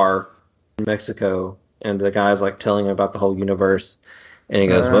in a bar in Mexico, and the guy's like telling him about the whole universe, and he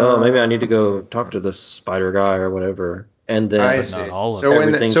goes, "Well, maybe I need to go talk to this spider guy or whatever." And then I see. So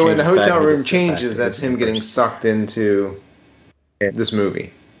when the hotel room changes, that's him getting sucked into this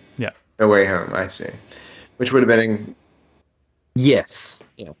movie. Yeah. No Way Home. I see. Which would have been yes.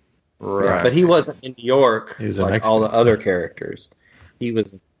 Yeah. Right. Yeah, but he wasn't in New York like all the other characters. He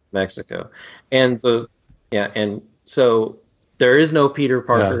was in Mexico. And so there is no Peter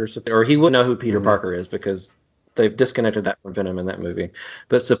Parker, or he wouldn't know who Peter Parker is because they've disconnected that from Venom in that movie.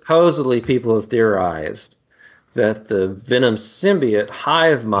 But supposedly people have theorized that the Venom symbiote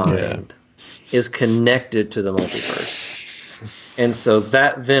hive mind is connected to the multiverse. And so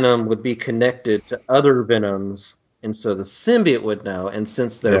that Venom would be connected to other Venoms, and so the symbiote would know. And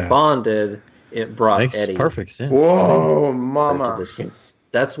since they're bonded, it brought Eddie. Makes perfect sense. Whoa, mama!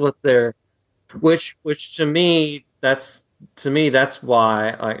 That's what they're. Which to me, that's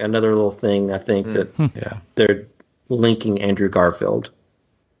why, like, another little thing I think that they're linking Andrew Garfield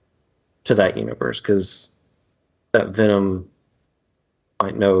to that universe, because that Venom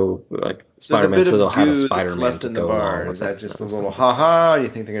might know, like, So Spider-Man, the bit so they'll of have a goo Spider-Man that's left to in the go bar, along with is that just a kind of little stuff. ha-ha? You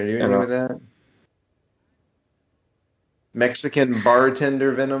think they're going to do anything with that? Mexican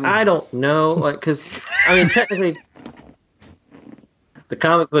bartender Venom? I don't know, like, because I mean, technically, the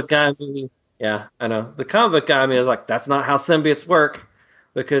comic book guy movie. Yeah, I know. The comic book guy, I mean, like, that's not how symbiotes work,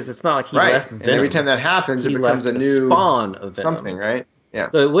 because it's not like he left Venom. And every time that happens, it becomes a new spawn of Venom. something, right?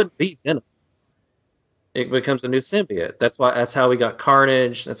 Yeah. So it wouldn't be Venom. It becomes a new symbiote. That's how we got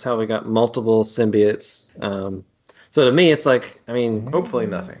Carnage. That's how we got multiple symbiotes. So to me, it's like, I mean, hopefully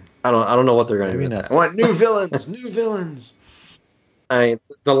nothing. I don't know what they're going to do with that. I want new villains, new villains. I mean,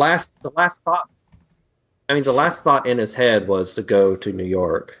 the last thought. I mean, the last thought in his head was to go to New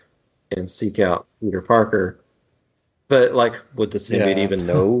York and seek out Peter Parker. But, like, would the symbiote even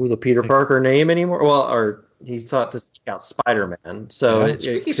know the Peter Parker name anymore? Well, or he thought to seek out Spider-Man. So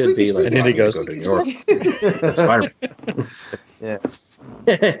Yeah. it could be like, And then he goes, go to New York. Spider-Man. Yes.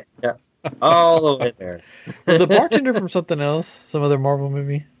 Yeah, all the way there. Was the bartender from something else? Some other Marvel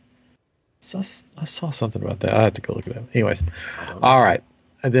movie? I saw something about that. I have to go look at that. Anyways, all right.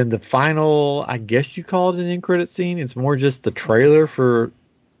 And then the final, I guess you call it an end credit scene. It's more just the trailer for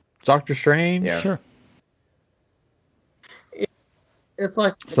Doctor Strange. Yeah. Sure. It's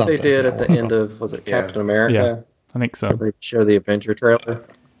like what Something. they did at the end of, was it Captain America? Yeah, I think so. They show the Avenger trailer.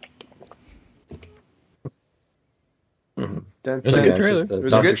 It was a good trailer. It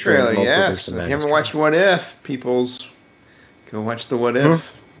was a good trailer, yes. If you haven't watched What If, peoples, go watch the What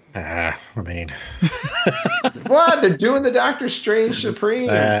If. I mean, What? They're doing the Doctor Strange Supreme.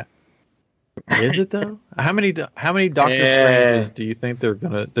 is it though? How many Doctor Stranges do you think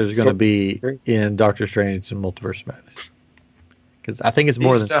there's gonna be in Doctor Strange and Multiverse of Madness? Because I think it's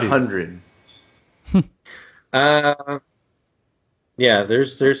more than 100. Yeah,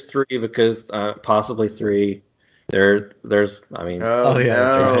 there's 3 because possibly 3. There's I mean, Oh, yeah,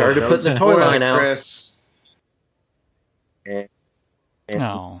 that's no, right. Started don't putting the spoil toy it, line out. Chris.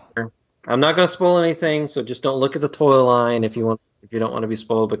 No. I'm not going to spoil anything, so just don't look at the toy line if you don't want to be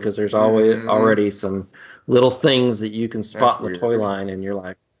spoiled, because there's always already some little things that you can spot in the toy line, and you're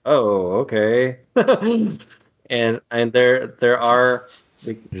like, oh, okay. and there are.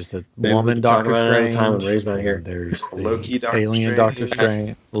 There's a woman Doctor Strange. Time and raise my hair. There's the Loki Doctor alien Strange. Doctor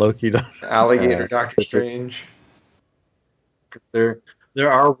Strange. Loki Alligator Doctor Strange. There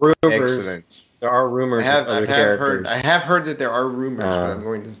are rumors. Excellent. There are rumors. I have heard that there are rumors, but I'm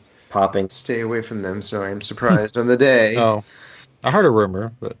going to popping. Stay away from them. So I'm surprised on the day. Oh, I heard a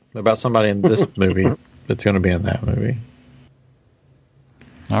rumor, but about somebody in this movie that's going to be in that movie.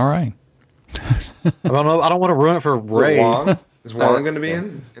 All right. I don't know. I don't want to ruin it for Ray. Is Wong going to be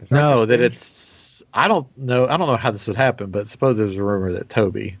in? No, that it's. I don't know. I don't know how this would happen, but suppose there's a rumor that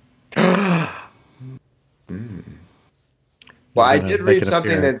Toby. Well, I did read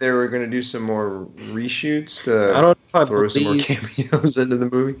something that they were going to do some more reshoots to throw some more cameos into the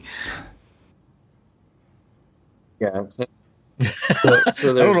movie. Yeah. So I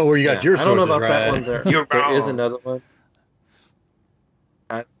don't know where you got your sources. I don't know about right? that one. There is another one.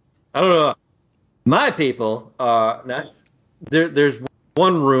 I don't know. My people, there's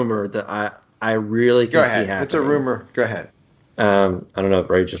one rumor that I really can see happening. It's a rumor. Go ahead. I don't know if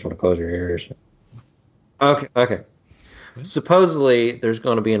Ray just want to close your ears. Okay. Supposedly, there's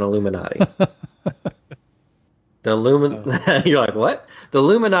going to be an Illuminati. You're like, what? The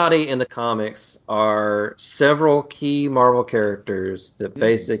Illuminati in the comics are several key Marvel characters that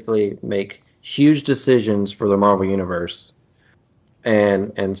basically make huge decisions for the Marvel Universe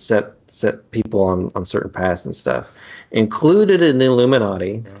and set people on certain paths and stuff. Included in the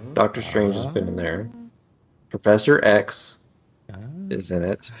Illuminati, Doctor Strange has been in there. Professor X is in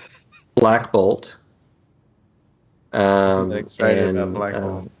it. Black Bolt. Excited about Black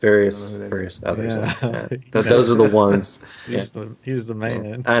Bolt. Various others. Yeah. Those are the ones. He's the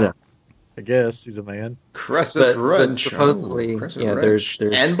man. I know. I guess he's a man. Crescent Run. Supposedly, there's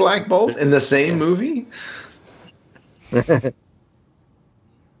and Black Bolt in the same movie. Black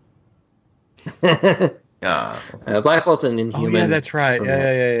Bolt's an Inhuman. Oh yeah, that's right.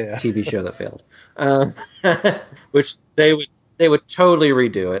 Yeah. TV show that failed. Which they would totally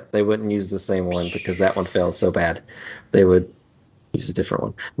redo it. They wouldn't use the same one because that one failed so bad. They would use a different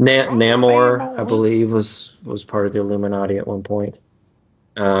one. Namor, I believe, was part of the Illuminati at one point.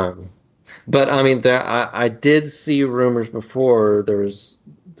 But I mean, I did see rumors before. There was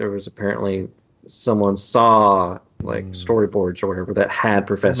apparently someone saw storyboards or whatever that had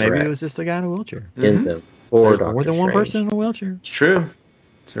Professor Maybe X it was just the guy in a wheelchair. in them. Or There's more than one person in a wheelchair. It's true.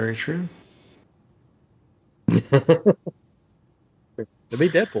 It's very true. It'd be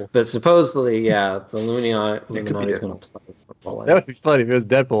Deadpool. But supposedly, the Illuminati is going to play football. That would be funny if it was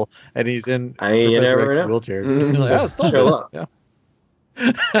Deadpool and he's in Professor X's wheelchair. He's like, oh, show up. Yeah.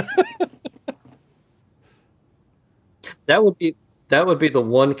 That would be the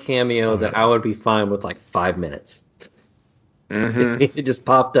one cameo that I would be fine with, 5 minutes. It just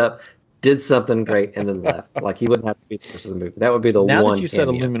popped up, did something great, and then left. He wouldn't have to be the rest of the movie. That would be the now one. Now that you cameo.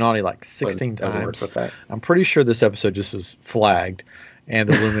 said Illuminati 16 times, I'm pretty sure this episode just was flagged, and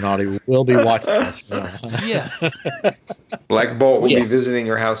the Illuminati will be watching this. Yes. Black Bolt will be visiting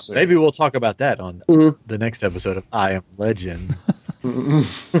your house soon. Maybe we'll talk about that on the next episode of I Am Legend,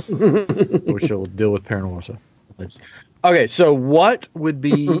 which will deal with paranormal stuff. Okay, so what would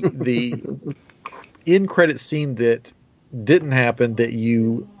be the end credit scene that didn't happen that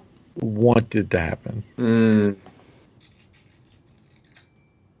you wanted to happen?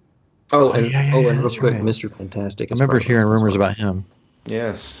 And real that's quick, right. Mr. Fantastic. I remember hearing rumors about him.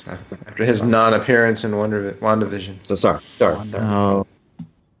 Yes, after his non-appearance in WandaVision. So sorry. No.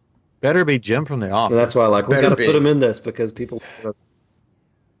 Better be Jim from The Office. So that's why, like, we got to put him in this because people.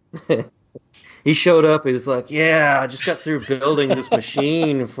 He showed up. He was like, "Yeah, I just got through building this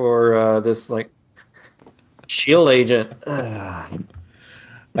machine for this like shield agent."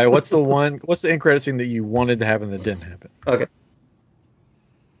 Hey, what's the end credit scene that you wanted to happen that didn't happen? Okay.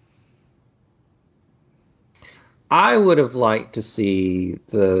 I would have liked to see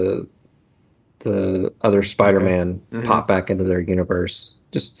the other Spider-Man pop back into their universe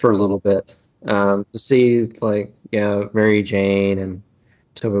just for a little bit. To see, like, Mary Jane and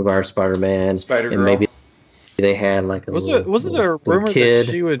Tobey Maguire Spider-Man. Spider-Girl. And maybe they had like a wasn't there a rumor kid.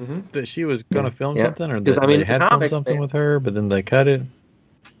 that she was going to film something, or Because, that I mean, they had filmed something with her, but then they cut it?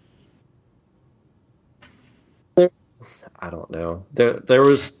 I don't know. There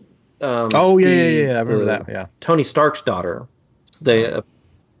was. I remember that. Yeah, Tony Stark's daughter.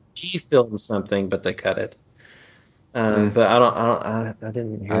 She filmed something, but they cut it. But I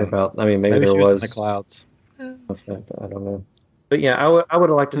didn't hear about. I mean, maybe there was in the clouds. I don't know. But yeah, I would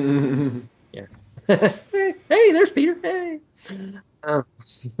have liked to see. Yeah. Hey, there's Peter. Hey.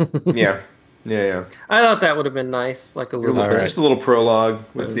 Yeah. I thought that would have been nice, like just a little prologue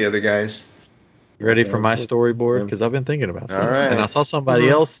with the other guys. You ready for my storyboard? Because I've been thinking about this, right. and I saw somebody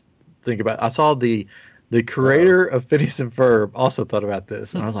else think about. I saw the creator of Phineas and Ferb also thought about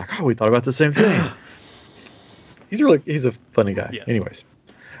this, and I was like, oh, we thought about the same thing. He's a funny guy. Yes. Anyways,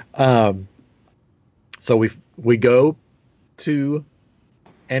 so we go to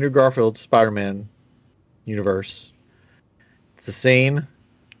Andrew Garfield's Spider-Man universe. It's a scene.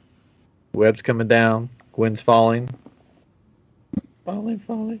 Webb's coming down. Gwen's falling.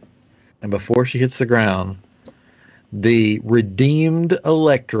 And before she hits the ground, the redeemed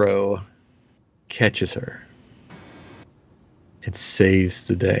Electro catches her. It saves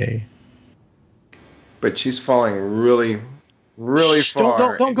the day. But she's falling really, really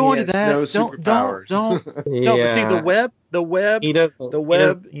far. Don't go into that. No Don't. superpowers. No, but see the web,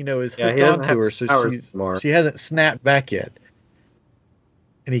 is hooked onto her, so she hasn't snapped back yet.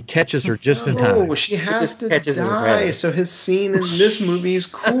 And he catches her just in time. Oh, she has to die. So his scene in this movie is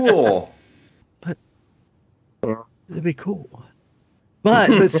cool. But it'd be cool. But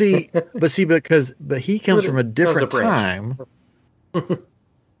he comes from a different time.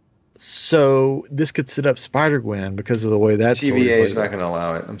 So this could set up Spider-Gwen because of the way that TVA is not going to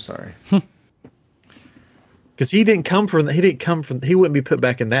allow it. I'm sorry. Because he wouldn't be put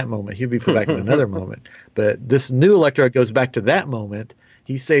back in that moment. He'd be put back in another moment. But this new Electro goes back to that moment.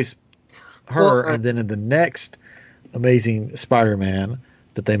 He saves her, and then in the next Amazing Spider-Man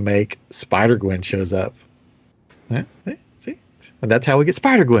that they make, Spider-Gwen shows up. Yeah, see? And that's how we get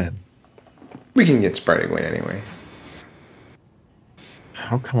Spider-Gwen. We can get Spider-Gwen anyway.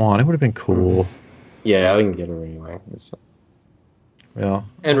 Oh, come on. It would have been cool. Yeah, we can get her anyway. It's fine. Well,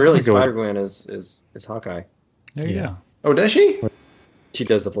 and really, Spider-Gwen is Hawkeye. There you go. Oh, does she? She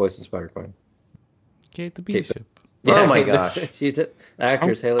does the voice of Spider-Gwen. Kate the Bishop. Yeah, oh my gosh. She's the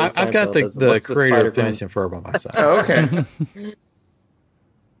actress Haley Steinfeld. I've got the creator of Phineas and Ferb on my side. Oh, okay.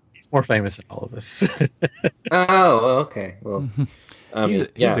 He's more famous than all of us. Oh, okay. Well, he's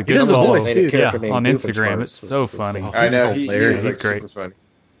a good voice, on Instagram. It's so funny. I know. He's great. Super funny.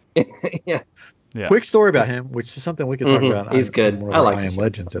 Yeah. Quick story about him, which is something we could talk about. He's good. I like I Am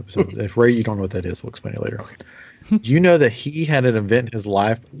Legends episodes. If Ray, you don't know what that is, we'll explain it later. Do you know that he had an event in his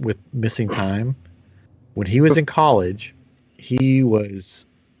life with missing time? When he was in college, he was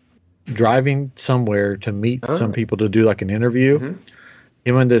driving somewhere to meet some people to do like an interview.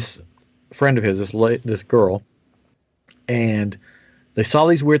 Him and this friend of his, this girl, and they saw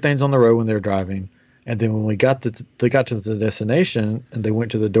these weird things on the road when they were driving. And then when they got to the destination and they went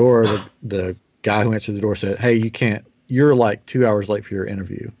to the door, the guy who answered the door said, "Hey, you can't. You're like 2 hours late for your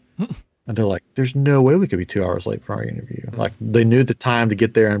interview." And they're like, "There's no way we could be 2 hours late for our interview." Like they knew the time to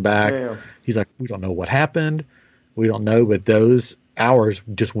get there and back. Yeah. He's like, "We don't know what happened. We don't know, but those hours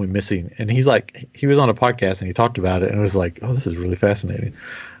just went missing." And he's like, he was on a podcast and he talked about it and it was like, "Oh, this is really fascinating."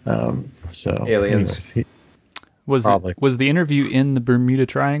 So aliens. Anyways, was the interview in the Bermuda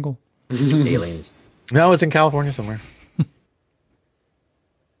Triangle? Aliens. No, it's in California somewhere.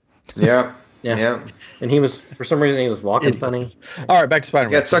 Yeah. And he was, for some reason, he was walking funny. All right, back to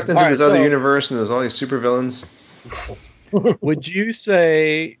Spider-Man. He got sucked into his other universe, and there's all these supervillains. Would you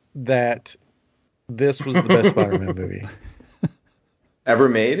say that this was the best Spider-Man movie ever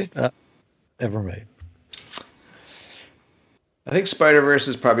made? Ever made. I think Spider-Verse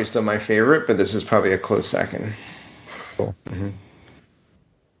is probably still my favorite, but this is probably a close second. Cool.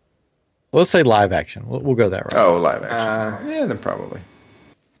 Let's say live action. We'll go that route. Oh, live action. Yeah, then probably.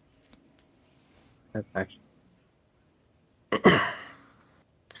 Live action.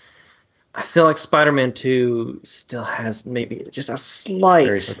 I feel like Spider-Man 2 still has maybe just a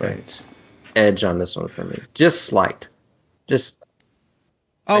slight edge on this one for me. Just slight. Just.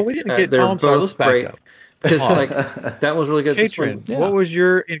 We didn't get. I'm sorry. Let's back up. Because that was really good. Katrin, what was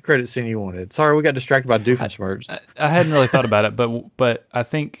your end credit scene you wanted? Sorry, we got distracted by Doofenshmirtz. I hadn't really thought about it, but I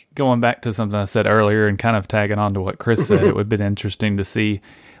think going back to something I said earlier and kind of tagging on to what Chris said, it would have been interesting to see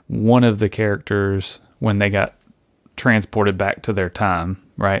one of the characters when they got transported back to their time,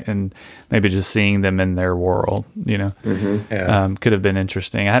 right? And maybe just seeing them in their world, could have been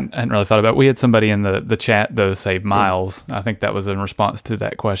interesting. I hadn't really thought about it. We had somebody in the chat, though, say Miles. I think that was in response to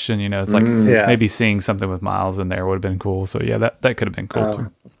that question. It's like maybe seeing something with Miles in there would have been cool. So, yeah, that could have been cool,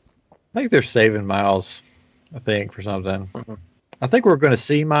 too. I think they're saving Miles, for something. I think we're going to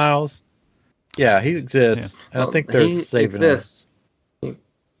see Miles. Yeah, he exists. Yeah. And I think they're saving him.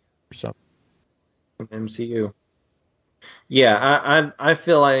 For something. MCU. Yeah, I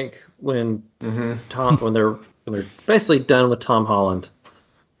feel like when when they're basically done with Tom Holland,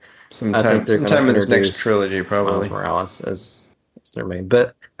 sometime in this next trilogy, probably Miles Morales as their main.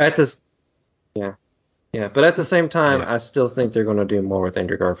 But at this, but at the same time, I still think they're going to do more with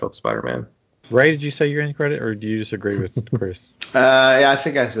Andrew Garfield's Spider-Man. Ray, did you say your end credit, or do you disagree with Chris? I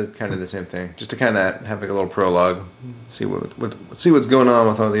think I said kind of the same thing, just to kind of have like a little prologue, see what's going on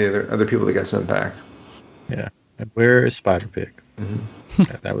with all the other people that got sent back. Yeah. And where is Spider-Pig?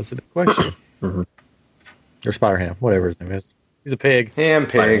 That was the big question. Or Spider-Ham, whatever his name is. He's a pig. Ham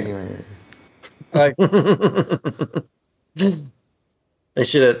pig. They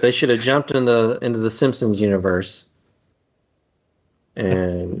should have jumped into the Simpsons universe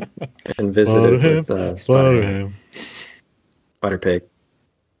and visited with Spider-Pig.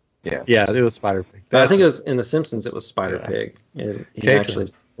 Yeah. Yeah, it was Spider-Pig. I think it was in the Simpsons. It was Spider-Pig. And he actually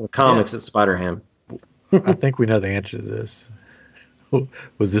in the comics it's Spider-Ham. I think we know the answer to this.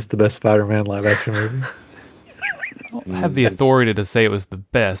 Was this the best Spider-Man live-action movie? I don't have the authority to say it was the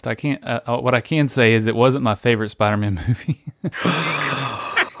best. I can't. What I can say is it wasn't my favorite Spider-Man movie.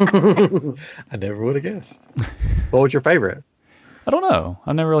 I never would have guessed. What was your favorite? I don't know.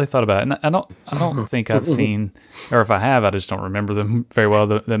 I never really thought about it. And I don't think I've seen, or if I have, I just don't remember them very well.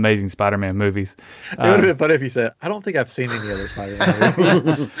 The Amazing Spider-Man movies. It would have been funny if you said, "I don't think I've seen any other Spider-Man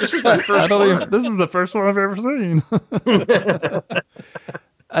movies." This was my first one. This is the first one I've ever seen.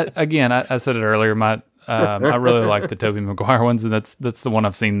 I said it earlier. I really like the Tobey Maguire ones, and that's the one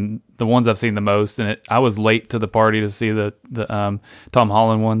I've seen. The ones I've seen the most, and I was late to the party to see the Tom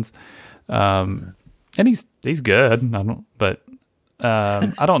Holland ones. And he's good.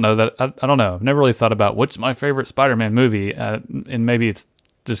 I don't know that. I don't know. I've never really thought about what's my favorite Spider-Man movie, and maybe it's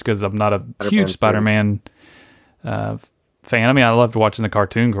just because I'm not a huge Spider-Man fan. I mean, I loved watching the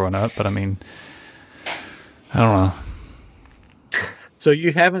cartoon growing up, but I mean, I don't know. So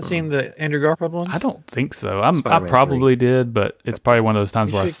you haven't seen the Andrew Garfield ones? I don't think so. I probably did, but it's probably one of those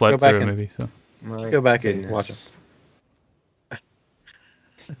times where I slept through a movie. So go back and watch them.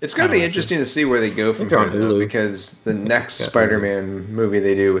 It's going to be interesting to see where they go from here, though, because the next Spider-Man movie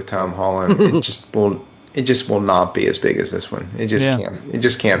they do with Tom Holland, it just will not be as big as this one. It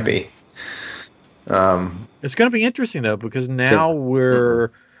just can't be. It's going to be interesting though, because now we're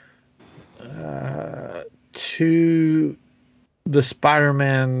to the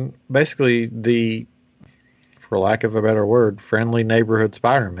Spider-Man, basically for lack of a better word, friendly neighborhood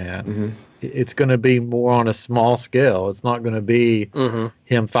Spider-Man. It's going to be more on a small scale. It's not going to be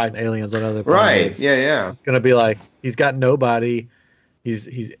him fighting aliens on other planets. Right. Yeah. It's going to be like he's got nobody. He's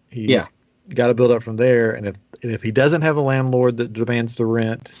got to build up from there. And if he doesn't have a landlord that demands the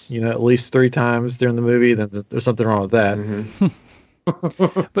rent, at least 3 times during the movie, then there's something wrong with that.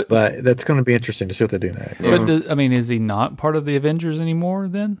 but that's going to be interesting to see what they do next. But is he not part of the Avengers anymore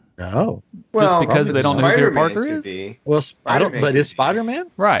then? No. Just because they don't know who Peter Parker is? Well, but is Spider-Man?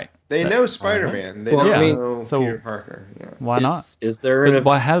 Right. They know Spider-Man. They don't know Peter Parker. Yeah. Why not? Is there?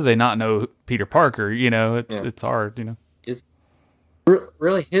 How do they not know Peter Parker? It's hard. Is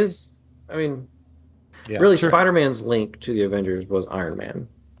really his? Spider-Man's link to the Avengers was Iron Man,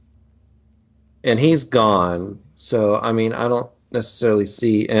 and he's gone. So I don't necessarily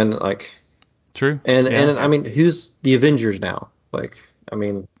see True. And who's the Avengers now?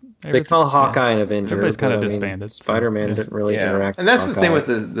 They call Hawkeye an Avenger. Everybody's kind of disbanded. Spider-Man didn't really interact. And that's the thing with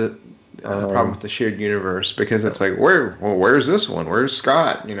the problem with the shared universe, because it's like, where's this one? Where's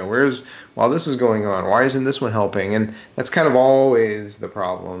Scott? While this is going on, why isn't this one helping? And that's kind of always the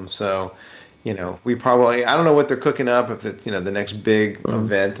problem. So, we probably, I don't know what they're cooking up, if the next big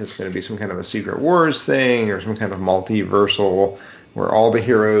event is going to be some kind of a Secret Wars thing or some kind of multiversal where all the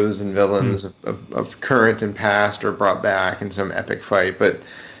heroes and villains of current and past are brought back in some epic fight. But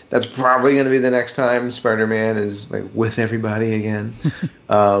that's probably going to be the next time Spider-Man is like with everybody again.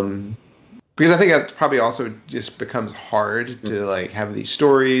 Because I think that probably also just becomes hard to like have these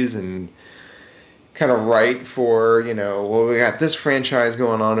stories and kind of write for, well, we got this franchise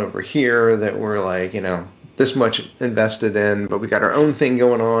going on over here that we're like, this much invested in, but we got our own thing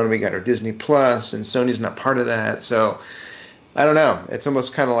going on. We got our Disney Plus, and Sony's not part of that. So I don't know. It's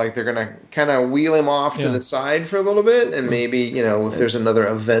almost kind of like they're going to kind of wheel him off to the side for a little bit. And maybe, if there's another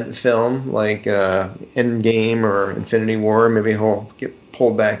event film like Endgame or Infinity War, maybe he'll get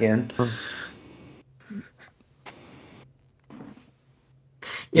pulled back in.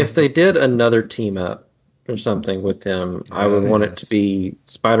 If they did another team up or something with him, I would want it to be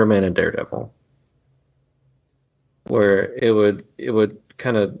Spider-Man and Daredevil, where it would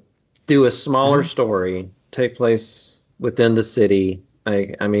kind of do a smaller story, take place within the city.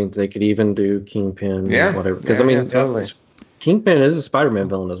 I mean, they could even do Kingpin, or whatever. Because totally. Kingpin is a Spider-Man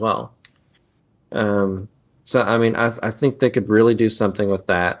villain as well. So, I mean, I think they could really do something with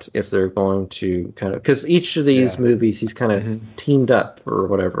that if they're going to kind of... Because each of these movies, he's kind of teamed up or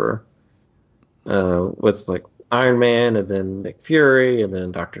whatever with, like, Iron Man and then Nick Fury and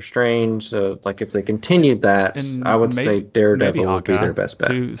then Doctor Strange. So, like, if they continued that, And I would say Daredevil would be their best bet.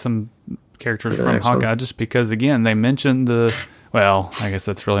 To some characters from Hawkeye, just because, again, they mentioned well, I guess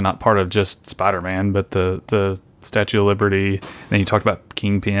that's really not part of just Spider-Man, but the Statue of Liberty. Then you talked about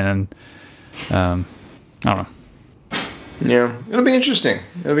Kingpin. I don't know. Yeah, it'll be interesting.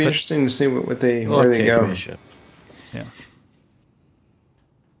 It'll be interesting to see where they go.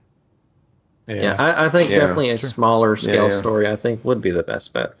 Yeah, I think definitely a smaller scale story, I think, would be the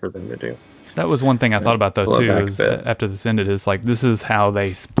best bet for them to do. That was one thing I thought about, though, too, is after this ended, is like, this is how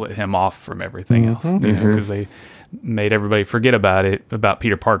they split him off from everything else. Because they made everybody forget about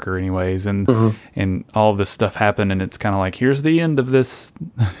Peter Parker anyways, and all of this stuff happened, and it's kind of like, here's the end of this...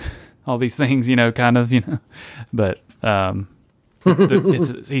 all these things, but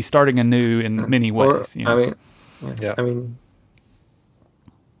he's starting anew in many ways. And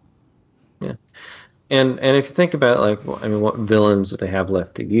if you think about what villains that they have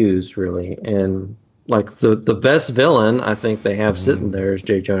left to use, really, and like the best villain I think they have sitting there is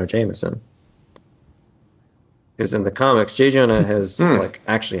J. Jonah Jameson, because in the comics, J. Jonah has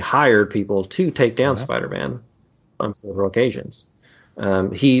actually hired people to take down Spider-Man on several occasions.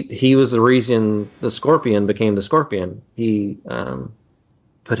 He was the reason the Scorpion became the Scorpion. He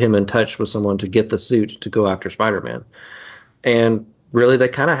put him in touch with someone to get the suit to go after Spider-Man. And really, they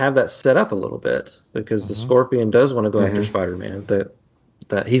kind of have that set up a little bit, because the Scorpion does want to go after Spider-Man. That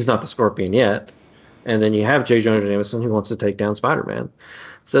he's not the Scorpion yet. And then you have J. Jonah Jameson, who wants to take down Spider-Man.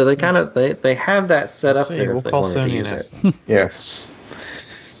 So they kind of they have that set up there. We'll call Sony and ask them. Yes.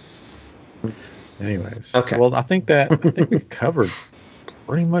 Anyways. Okay. Well, I think we've covered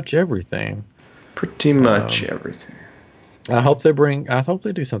pretty much everything. Pretty much everything. I hope they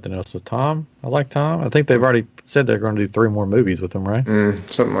do something else with Tom. I like Tom. I think they've already said they're going to do 3 more movies with him, right?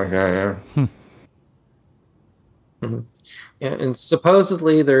 Something like that, yeah. Yeah, and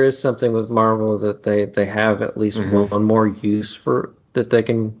supposedly there is something with Marvel that they have at least one more use for that they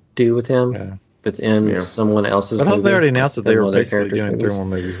can do with him within someone else's movie. I hope they already announced that they were basically doing movies. 3 more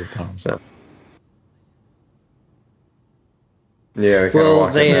movies with Tom. So. Yeah.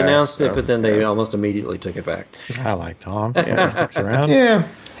 They announced it, but then they almost immediately took it back. I like Tom. Yeah, he sticks around. Yeah,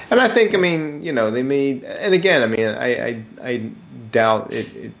 and I think, they made, and again, I doubt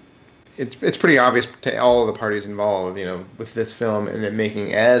it. It's pretty obvious to all the parties involved, with this film and it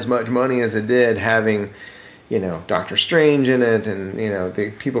making as much money as it did, having, Doctor Strange in it, and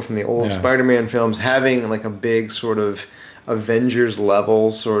the people from the old Spider-Man films having like a big sort of Avengers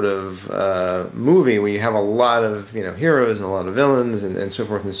level sort of movie where you have a lot of heroes and a lot of villains and so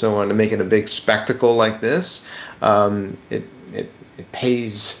forth and so on, to make it a big spectacle like this. It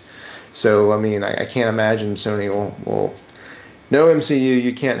pays. So I can't imagine Sony will no MCU,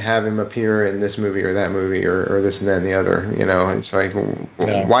 you can't have him appear in this movie or that movie or this and that and the other. It's like,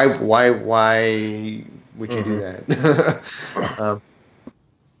 why would you do that?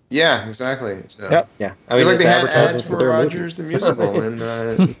 Yeah, exactly. So, yeah. It's like they had ads for Rogers the Musical in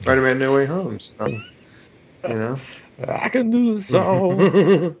Spider-Man No Way Home. So, I can do the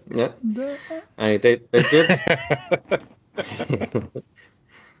song. Yeah. They did.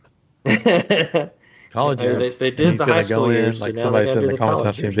 College years. They did the high school years. Like somebody said in the comments,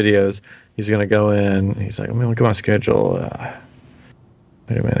 I've seen videos. He's going to go in. He's like, let me look at my schedule.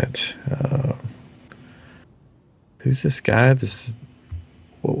 Wait a minute. Who's this guy? I just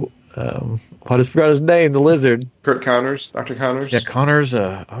forgot his name. The lizard. Kurt Connors, Dr. Connors. Yeah, Connors.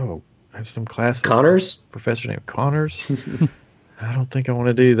 I have some class with Connors? a professor named Connors. I don't think I want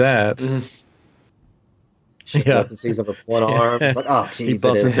to do that. She up and sees him with one arm. It's like, oh, geez, he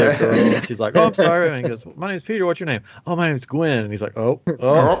bumps into the girl. She's like, oh, I'm sorry. And he goes, my name's Peter. What's your name? Oh, my name's Gwen. And he's like, oh.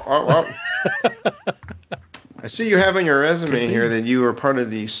 I see you have on your resume here that you were part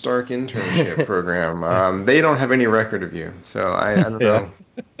of the Stark internship program. They don't have any record of you, so I don't know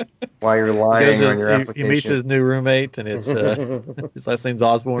why you're lying on your application. He meets his new roommate, and it's his last name's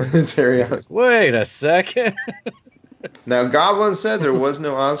Osborn. It's Harry. Like, wait a second. Now, Goblin said there was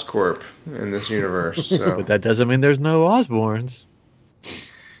no Oscorp in this universe, so. But that doesn't mean there's no Osborns.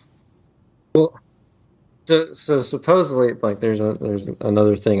 Well, so supposedly, like, there's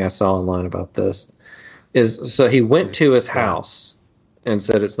another thing I saw online about this. So he went to his house and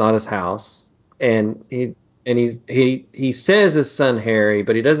said it's not his house, and he says his son Harry,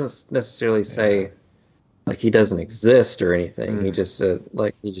 but he doesn't necessarily say like he doesn't exist or anything. He just said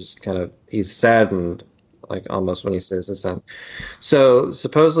he's saddened, like almost when he says his son. So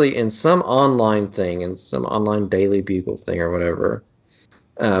supposedly in some online thing, in some online Daily Bugle thing or whatever,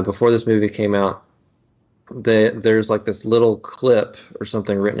 before this movie came out, there's like this little clip or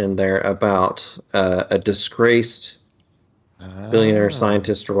something written in there about a disgraced billionaire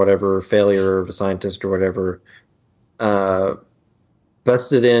scientist or whatever, failure of a scientist or whatever,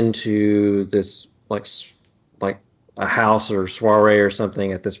 busted into this like a house or soiree or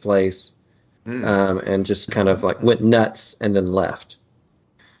something at this place, and just kind of like went nuts and then left.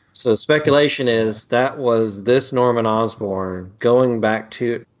 So speculation is that was this Norman Osborn going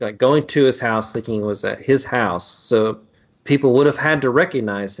to his house thinking it was at his house. So people would have had to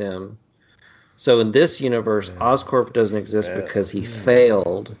recognize him. So in this universe, Oscorp doesn't exist because he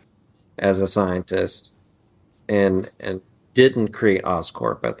failed as a scientist and didn't create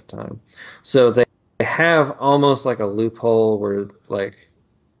Oscorp at the time. So they have almost like a loophole where like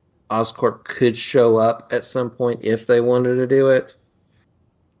Oscorp could show up at some point if they wanted to do it.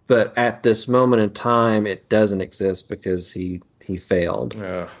 But at this moment in time, it doesn't exist because he failed,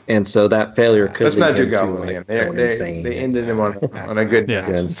 and so that failure could. Let's not do Goblin again. They ended him on a good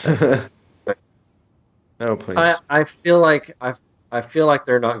note. No, please. I feel like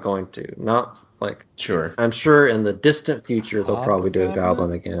they're not going to. Not like sure. I'm sure in the distant future they'll probably do a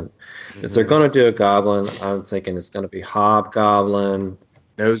Goblin again. If they're going to do a Goblin, I'm thinking it's going to be Hobgoblin,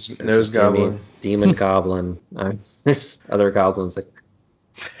 Nose Goblin, Demon Goblin. There's other goblins like.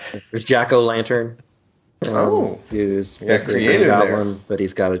 There's Jack-o'-lantern. Who's creative goblin, but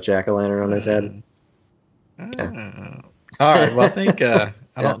he's got a jack-o'-lantern on his head. Yeah. All right. Well, I think I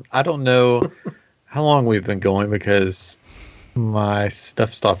don't know how long we've been going because my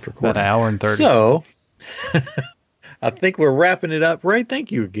stuff stopped recording. About an hour and 30. So I think we're wrapping it up. Ray,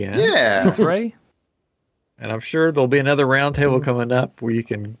 thank you again. Yeah, thanks, Ray. And I'm sure there'll be another roundtable coming up where you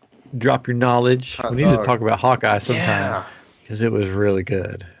can drop your knowledge. We need to talk about Hawkeye sometime. Yeah. Because it was really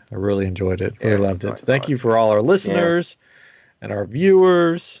good. I really enjoyed it. Really loved it. Thank you for all our listeners and our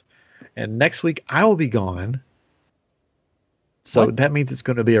viewers. And next week I will be gone. So that means it's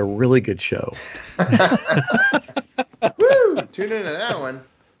going to be a really good show. Woo! Tune into that one.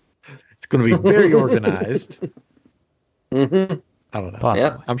 It's going to be very organized. Mm-hmm. I don't know. Possibly.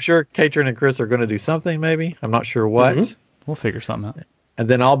 Yeah. I'm sure Katrin and Chris are going to do something maybe. I'm not sure what. Mm-hmm. We'll figure something out. And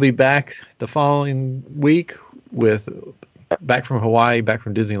then I'll be back the following week back from Hawaii, back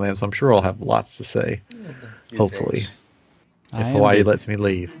from Disneyland, so I'm sure I'll have lots to say. Hopefully. If Hawaii lets me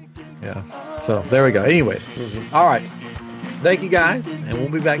leave. Yeah. So there we go. Anyways. All right. Thank you guys. And we'll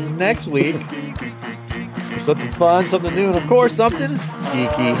be back next week for something fun, something new, and of course something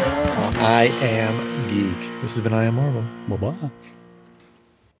geeky on I Am Geek. This has been I Am Marvel. Bye-bye.